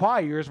Lord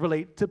requires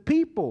relate to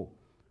people,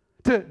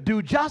 to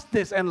do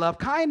justice and love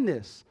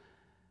kindness,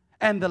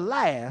 and the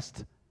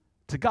last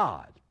to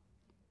God,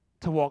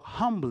 to walk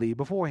humbly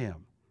before him.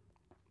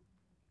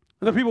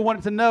 The people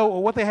wanted to know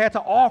what they had to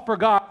offer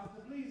God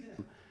to please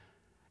him.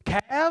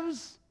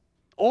 Calves?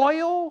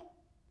 Oil?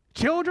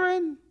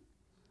 Children?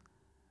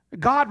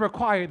 God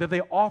required that they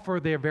offer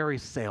their very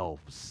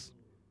selves.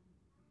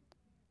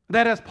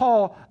 That, as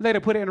Paul later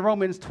put it in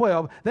Romans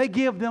 12, they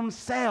give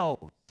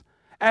themselves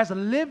as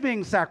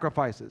living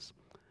sacrifices,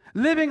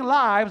 living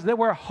lives that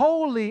were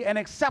holy and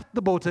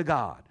acceptable to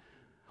God,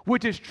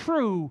 which is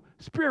true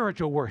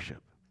spiritual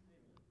worship.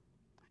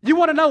 You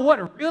want to know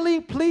what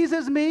really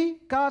pleases me,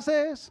 God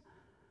says?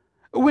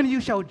 When you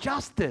show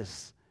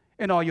justice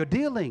in all your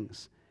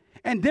dealings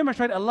and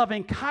demonstrate a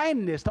loving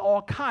kindness to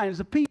all kinds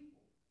of people.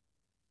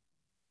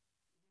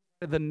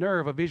 The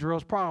nerve of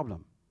Israel's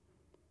problem.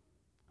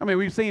 I mean,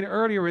 we've seen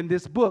earlier in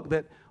this book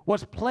that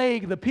what's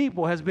plagued the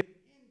people has been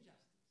injustice.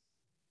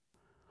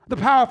 The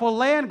powerful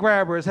land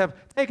grabbers have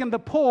taken the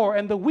poor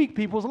and the weak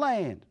people's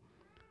land.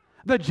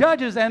 The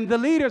judges and the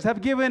leaders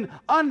have given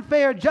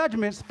unfair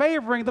judgments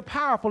favoring the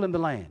powerful in the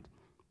land.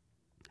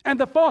 And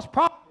the false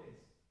prophets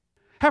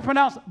have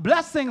pronounced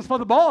blessings for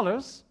the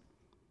ballers,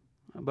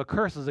 but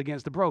curses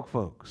against the broke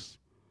folks.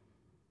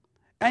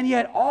 And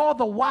yet all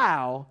the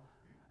while,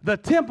 the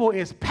temple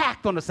is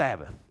packed on the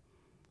Sabbath,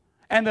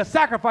 and the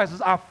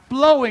sacrifices are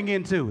flowing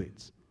into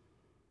it.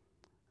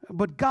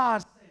 But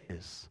God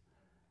says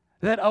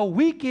that a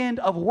weekend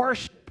of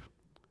worship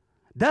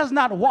does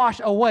not wash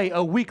away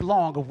a week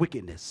long of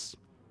wickedness.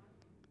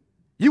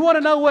 You want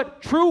to know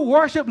what true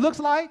worship looks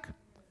like?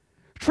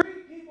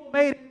 Treat people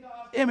made in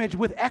God's image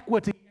with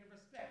equity and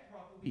respect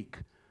throughout the week.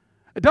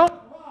 Don't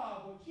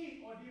rob or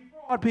cheat or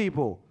defraud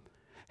people.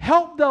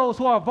 Help those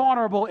who are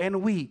vulnerable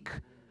and weak.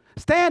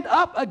 Stand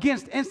up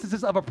against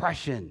instances of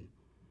oppression.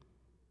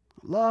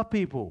 Love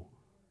people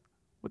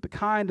with the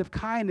kind of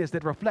kindness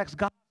that reflects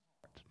God's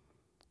heart.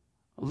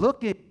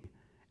 Looking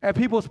at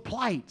people's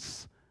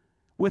plights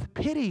with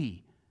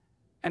pity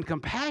and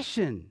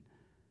compassion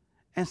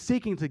and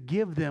seeking to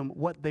give them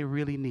what they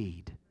really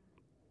need.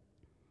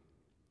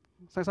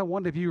 So I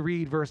wonder if you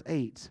read verse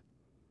 8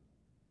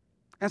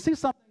 and see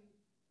something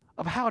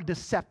of how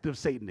deceptive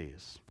Satan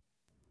is.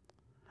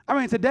 I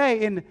mean,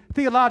 today in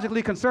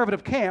theologically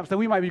conservative camps that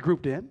we might be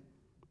grouped in,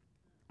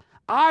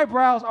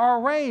 eyebrows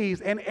are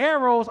raised and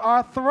arrows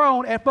are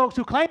thrown at folks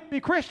who claim to be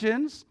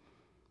Christians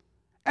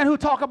and who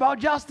talk about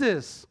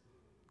justice.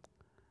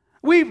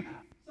 We've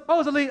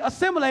supposedly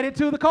assimilated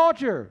to the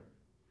culture,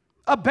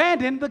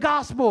 abandoned the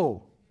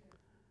gospel.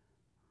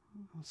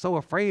 So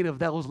afraid of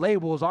those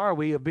labels are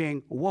we of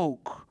being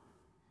woke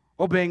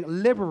or being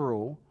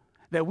liberal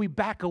that we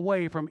back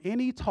away from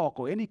any talk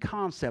or any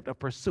concept of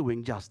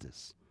pursuing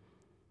justice.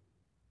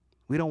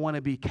 We don't want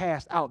to be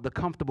cast out the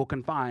comfortable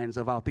confines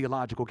of our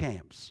theological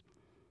camps.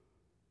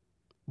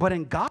 But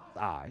in God's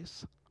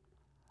eyes,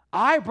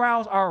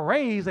 eyebrows are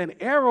raised and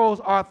arrows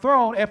are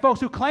thrown at folks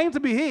who claim to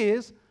be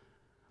his,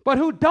 but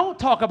who don't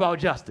talk about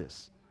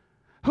justice,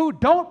 who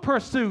don't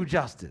pursue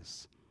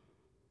justice.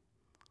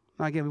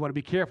 Now, again, we want to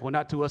be careful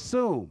not to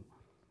assume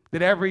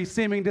that every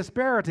seeming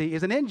disparity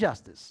is an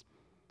injustice,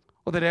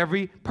 or that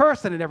every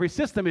person and every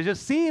system is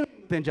just seeing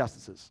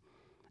injustices.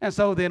 And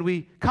so then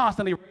we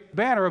constantly raise the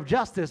banner of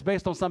justice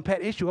based on some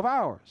pet issue of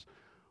ours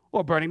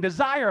or burning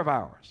desire of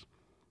ours.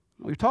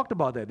 We've talked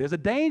about that. There's a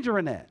danger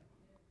in that.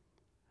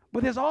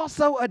 But there's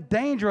also a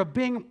danger of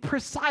being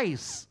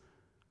precise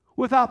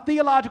with our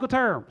theological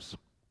terms,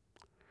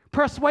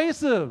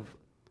 persuasive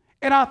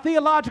in our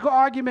theological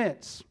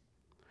arguments,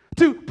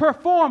 to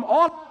perform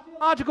all our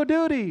theological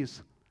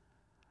duties,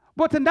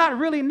 but to not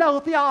really know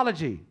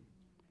theology.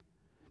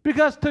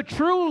 Because to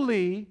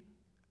truly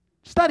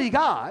study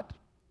God,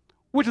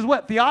 which is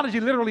what theology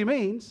literally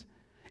means,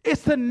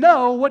 is to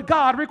know what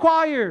God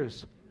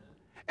requires.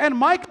 And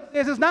Micah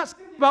says it's not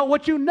about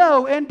what you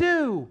know and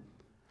do,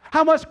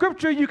 how much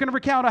scripture you can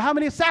recount, or how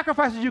many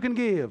sacrifices you can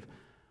give,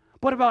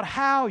 but about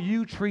how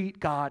you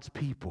treat God's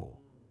people.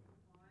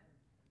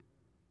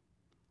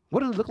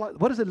 What does it look like?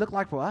 What does it look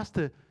like for us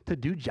to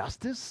do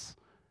justice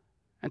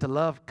and to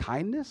love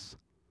kindness?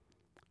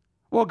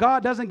 Well,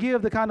 God doesn't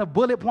give the kind of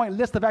bullet point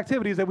list of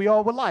activities that we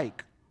all would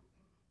like.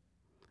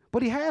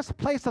 But he has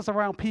placed us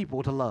around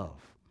people to love.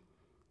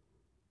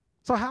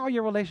 So how are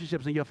your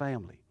relationships in your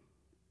family,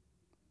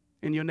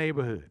 in your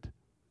neighborhood,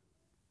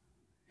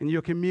 in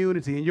your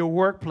community, in your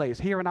workplace,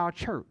 here in our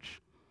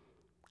church?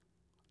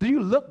 Do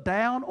you look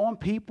down on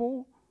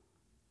people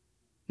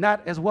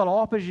not as well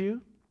off as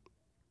you?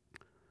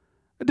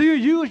 Do you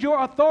use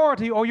your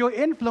authority or your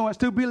influence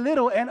to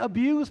belittle and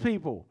abuse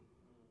people?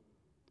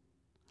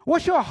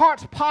 What's your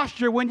heart's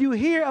posture when you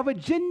hear of a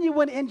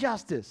genuine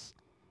injustice?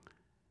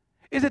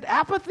 Is it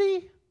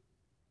apathy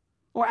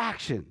or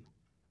action?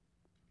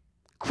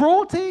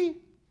 Cruelty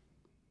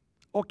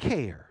or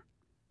care?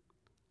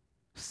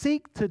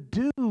 Seek to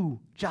do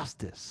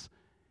justice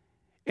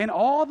in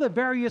all the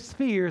various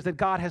spheres that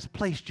God has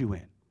placed you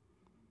in.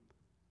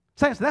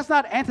 Saints, that's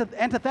not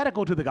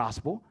antithetical to the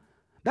gospel.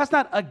 That's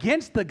not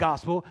against the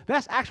gospel.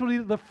 That's actually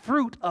the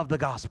fruit of the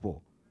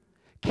gospel.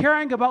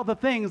 Caring about the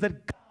things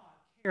that God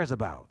cares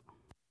about,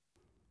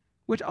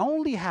 which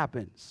only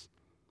happens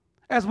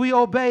as we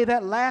obey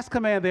that last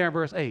command there in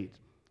verse 8,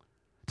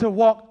 to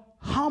walk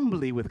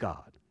humbly with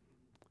God,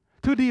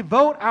 to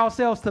devote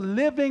ourselves to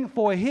living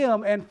for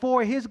him and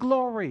for his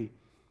glory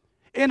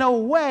in a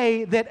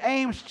way that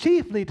aims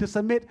chiefly to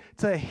submit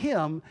to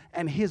him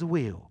and his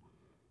will.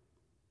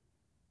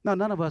 Now,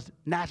 none of us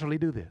naturally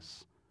do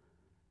this.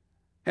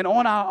 And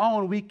on our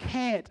own, we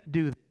can't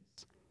do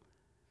this.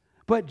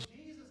 But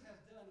Jesus has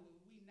done what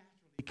we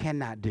naturally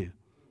cannot do.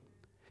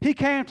 He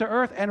came to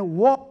earth and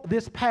walked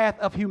this path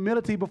of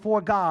humility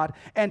before God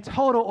and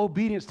total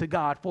obedience to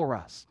God for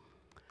us.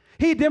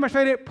 He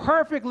demonstrated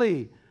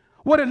perfectly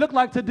what it looked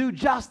like to do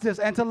justice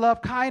and to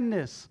love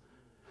kindness,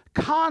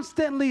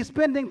 constantly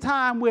spending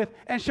time with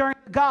and sharing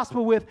the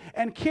gospel with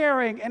and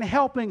caring and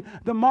helping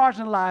the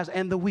marginalized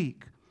and the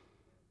weak.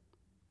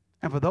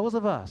 And for those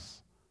of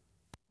us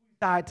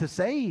who died to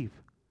save,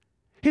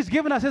 he's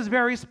given us his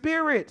very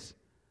spirit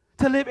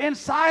to live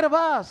inside of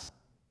us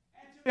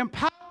and to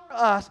empower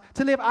us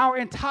to live our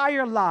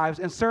entire lives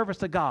in service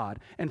to God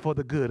and for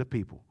the good of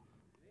people.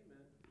 Amen.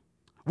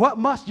 What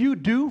must you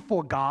do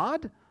for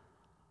God?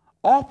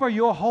 Offer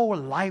your whole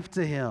life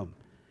to him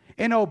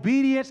in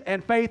obedience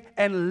and faith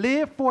and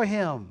live for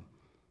him.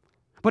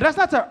 But that's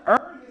not to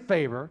earn his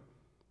favor,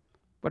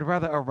 but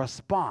rather a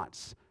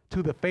response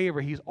to the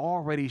favor he's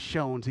already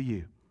shown to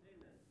you.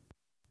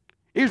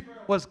 Amen. Israel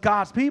was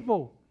God's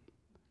people,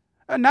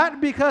 and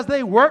not because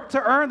they worked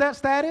to earn that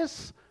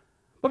status,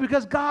 but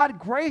because God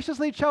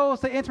graciously chose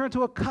to enter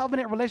into a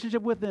covenant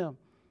relationship with them.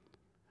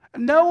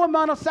 No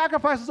amount of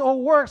sacrifices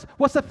or works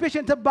was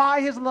sufficient to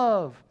buy his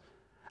love.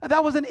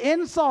 That was an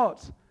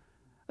insult.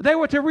 They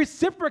were to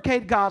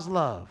reciprocate God's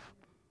love.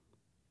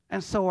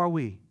 And so are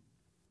we.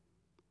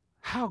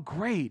 How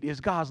great is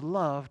God's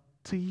love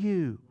to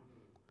you?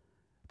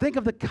 Think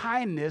of the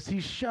kindness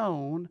he's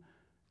shown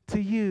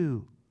to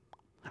you,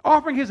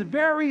 offering his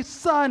very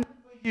son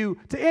for you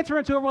to enter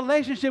into a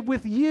relationship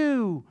with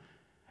you.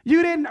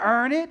 You didn't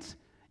earn it.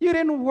 You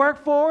didn't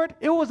work for it.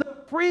 It was a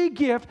free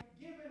gift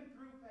given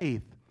through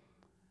faith.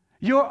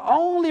 Your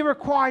only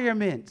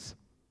requirement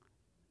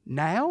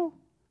now,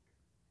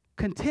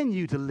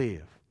 continue to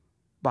live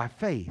by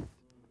faith,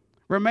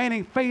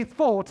 remaining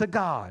faithful to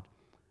God,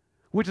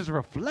 which is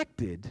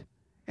reflected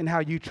in how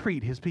you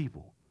treat his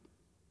people.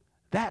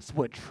 That's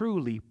what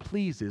truly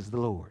pleases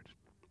the Lord.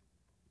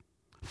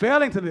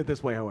 Failing to live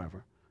this way,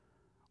 however,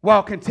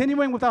 while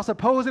continuing with our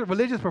supposed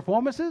religious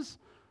performances,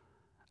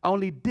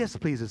 only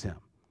displeases him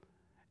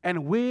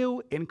and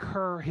will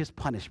incur his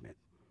punishment.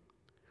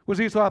 Which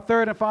leads to our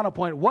third and final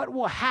point. What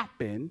will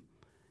happen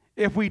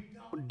if we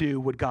don't do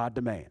what God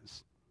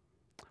demands?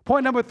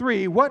 Point number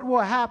 3, what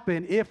will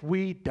happen if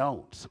we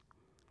don't?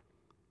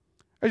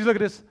 As you look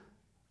at this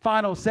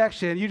final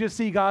section, you just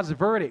see God's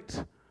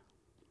verdict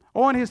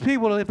on his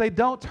people if they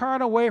don't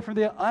turn away from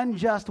their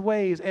unjust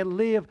ways and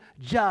live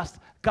just,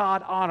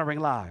 God-honoring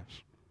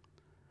lives.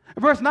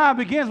 Verse 9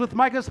 begins with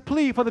Micah's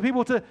plea for the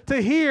people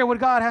to hear what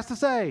God has to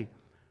say,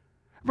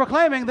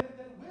 proclaiming that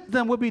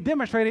wisdom would be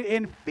demonstrated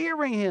in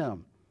fearing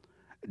him.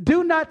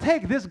 Do not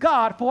take this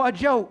God for a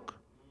joke.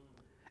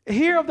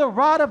 Hear of the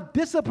rod of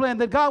discipline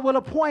that God will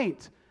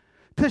appoint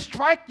to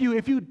strike you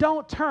if you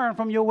don't turn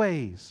from your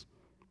ways.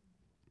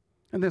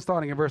 And then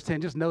starting in verse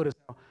 10, just notice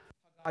how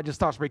God just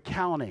starts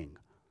recounting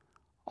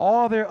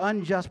all their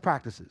unjust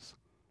practices.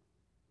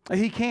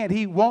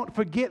 He won't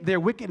forget their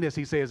wickedness,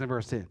 he says in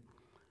verse 10.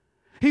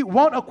 He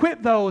won't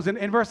acquit those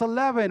in verse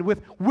 11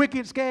 with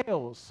wicked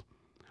scales,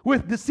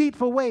 with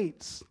deceitful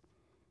weights.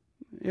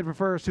 It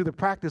refers to the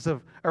practice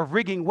of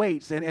rigging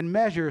weights and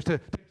measures to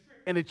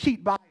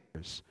cheat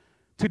buyers,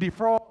 to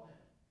defraud.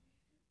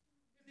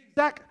 The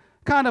exact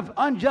kind of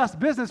unjust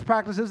business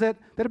practices that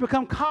have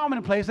become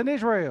commonplace in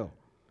Israel.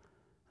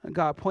 And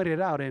God pointed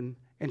it out in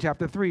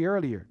chapter 3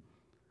 earlier,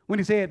 when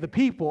he said the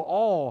people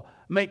all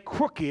make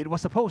crooked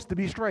what's supposed to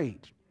be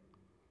straight.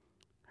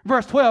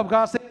 Verse 12,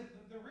 God says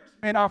the rich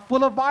men are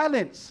full of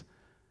violence.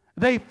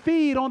 They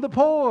feed on the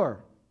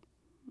poor.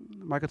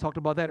 Micah talked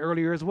about that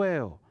earlier as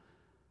well.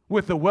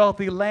 With the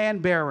wealthy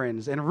land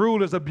barons and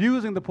rulers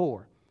abusing the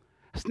poor,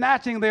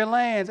 snatching their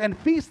lands and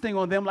feasting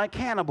on them like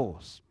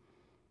cannibals.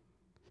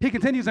 He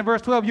continues in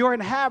verse 12, your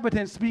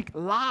inhabitants speak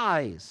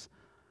lies,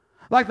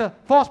 like the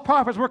false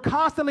prophets were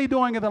constantly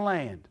doing in the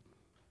land,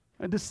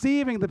 and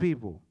deceiving the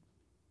people.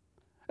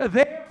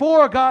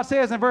 Therefore, God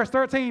says in verse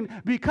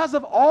 13, because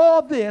of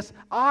all this,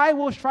 I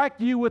will strike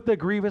you with a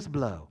grievous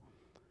blow,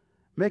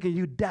 making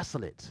you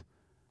desolate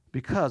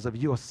because of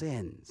your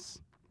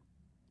sins.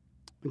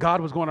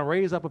 God was going to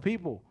raise up a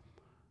people,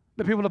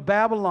 the people of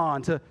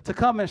Babylon, to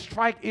come and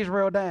strike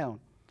Israel down.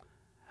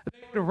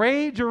 They would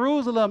raid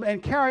Jerusalem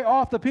and carry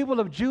off the people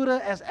of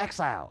Judah as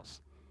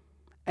exiles,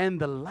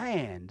 and the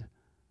land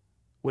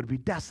would be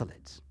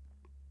desolate.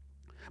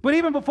 But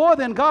even before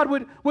then, God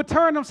would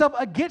turn himself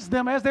against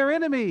them as their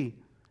enemy.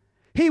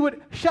 He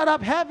would shut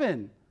up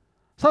heaven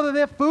so that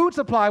their food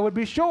supply would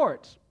be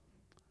short.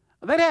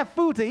 They'd have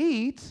food to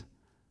eat,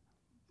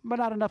 but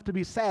not enough to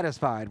be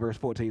satisfied, verse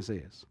 14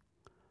 says.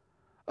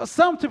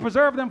 Some to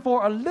preserve them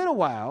for a little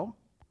while,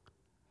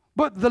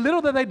 but the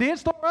little that they did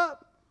store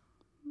up,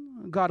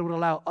 God would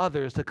allow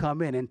others to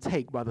come in and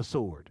take by the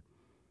sword.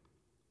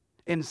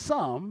 In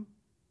some,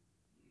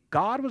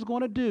 God was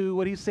going to do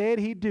what he said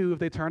he'd do if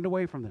they turned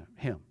away from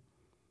him.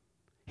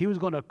 He was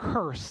going to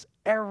curse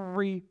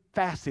every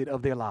facet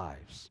of their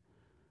lives.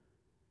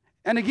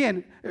 And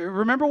again,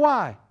 remember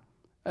why.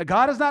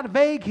 God is not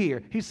vague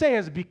here. He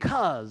says,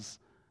 because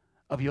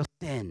of your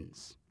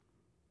sins.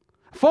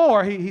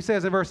 For, he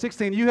says in verse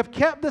 16, you have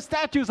kept the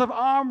statutes of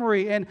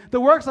Omri and the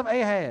works of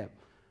Ahab,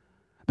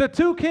 the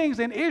two kings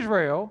in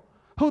Israel,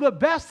 who the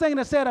best thing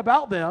that's said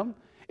about them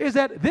is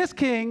that this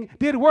king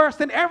did worse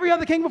than every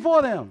other king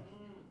before them.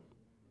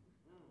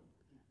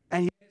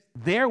 And yet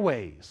their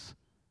ways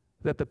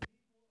that the people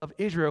of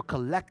Israel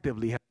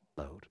collectively have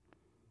followed.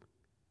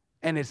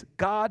 And it's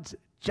God's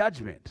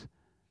judgment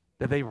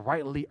that they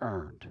rightly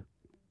earned,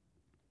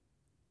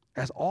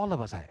 as all of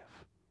us have.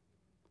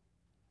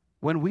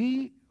 When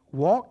we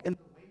walk in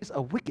the ways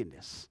of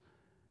wickedness,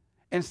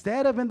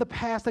 instead of in the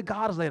path that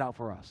God has laid out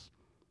for us,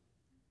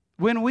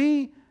 when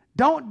we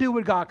don't do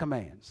what God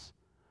commands,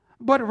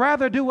 but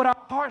rather do what our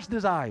hearts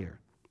desire,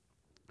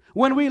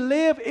 when we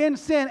live in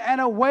sin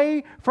and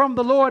away from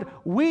the Lord,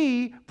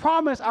 we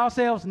promise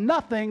ourselves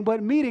nothing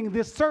but meeting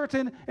this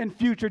certain and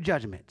future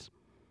judgment.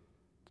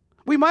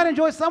 We might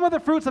enjoy some of the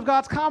fruits of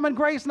God's common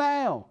grace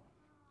now.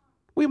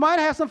 We might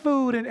have some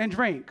food and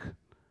drink.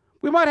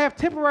 We might have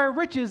temporary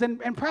riches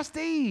and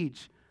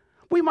prestige.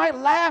 We might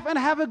laugh and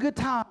have a good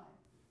time.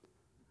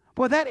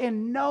 But that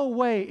in no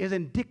way is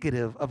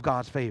indicative of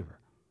God's favor,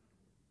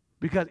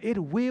 because it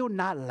will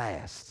not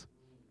last.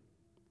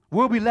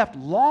 We'll be left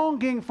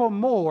longing for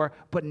more,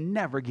 but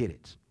never get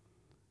it.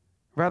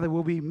 Rather,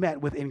 we'll be met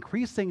with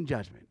increasing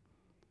judgment,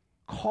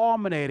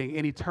 culminating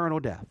in eternal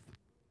death.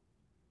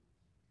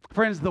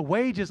 Friends, the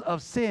wages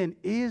of sin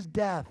is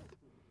death,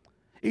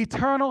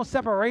 eternal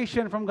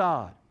separation from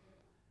God.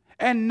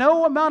 And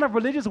no amount of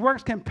religious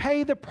works can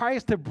pay the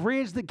price to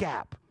bridge the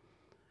gap.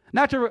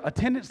 Not your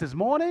attendance this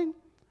morning,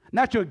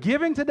 not your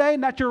giving today,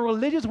 not your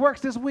religious works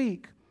this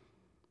week.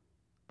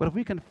 But if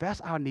we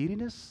confess our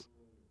neediness,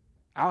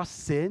 our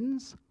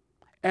sins,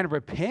 and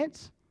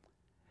repent,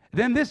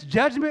 then this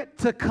judgment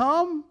to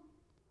come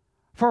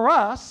for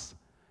us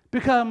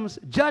becomes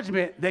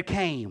judgment that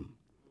came.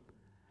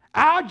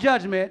 Our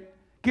judgment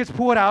gets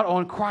poured out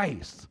on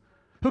Christ,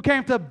 who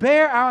came to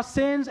bear our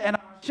sins and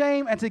our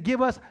shame and to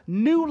give us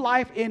new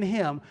life in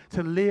him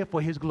to live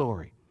for his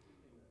glory.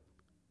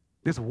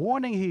 This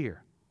warning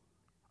here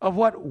of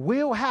what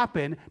will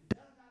happen does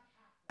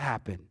not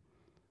happen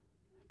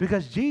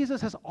because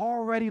Jesus has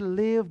already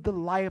lived the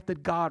life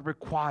that God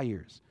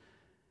requires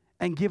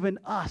and given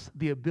us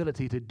the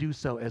ability to do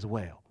so as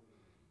well.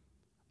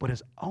 But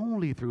it's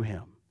only through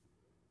him.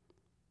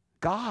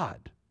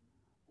 God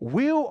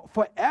will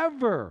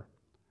forever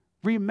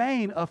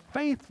remain a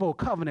faithful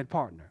covenant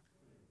partner.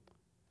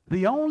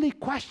 The only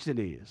question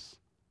is,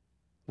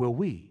 will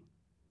we?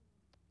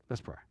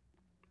 Let's pray.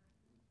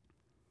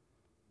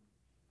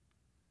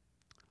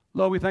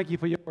 Lord, we thank you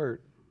for your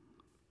word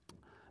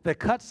that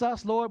cuts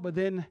us, Lord, but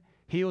then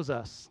heals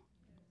us.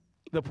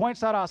 That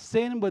points out our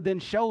sin, but then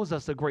shows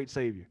us a great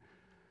Savior.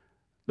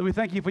 Lord, we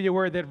thank you for your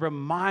word that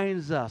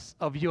reminds us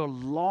of your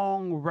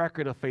long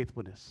record of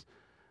faithfulness.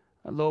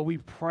 Lord, we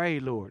pray,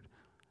 Lord,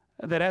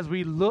 that as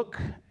we look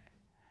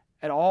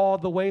at all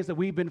the ways that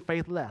we've been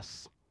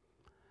faithless,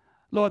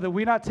 Lord, that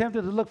we're not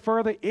tempted to look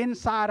further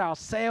inside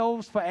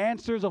ourselves for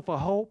answers or for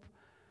hope.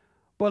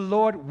 But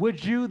Lord,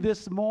 would you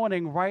this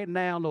morning, right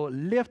now, Lord,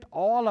 lift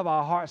all of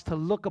our hearts to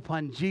look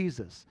upon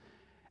Jesus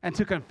and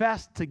to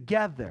confess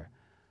together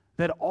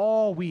that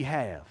all we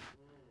have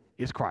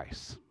is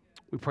Christ.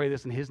 We pray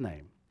this in his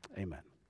name. Amen.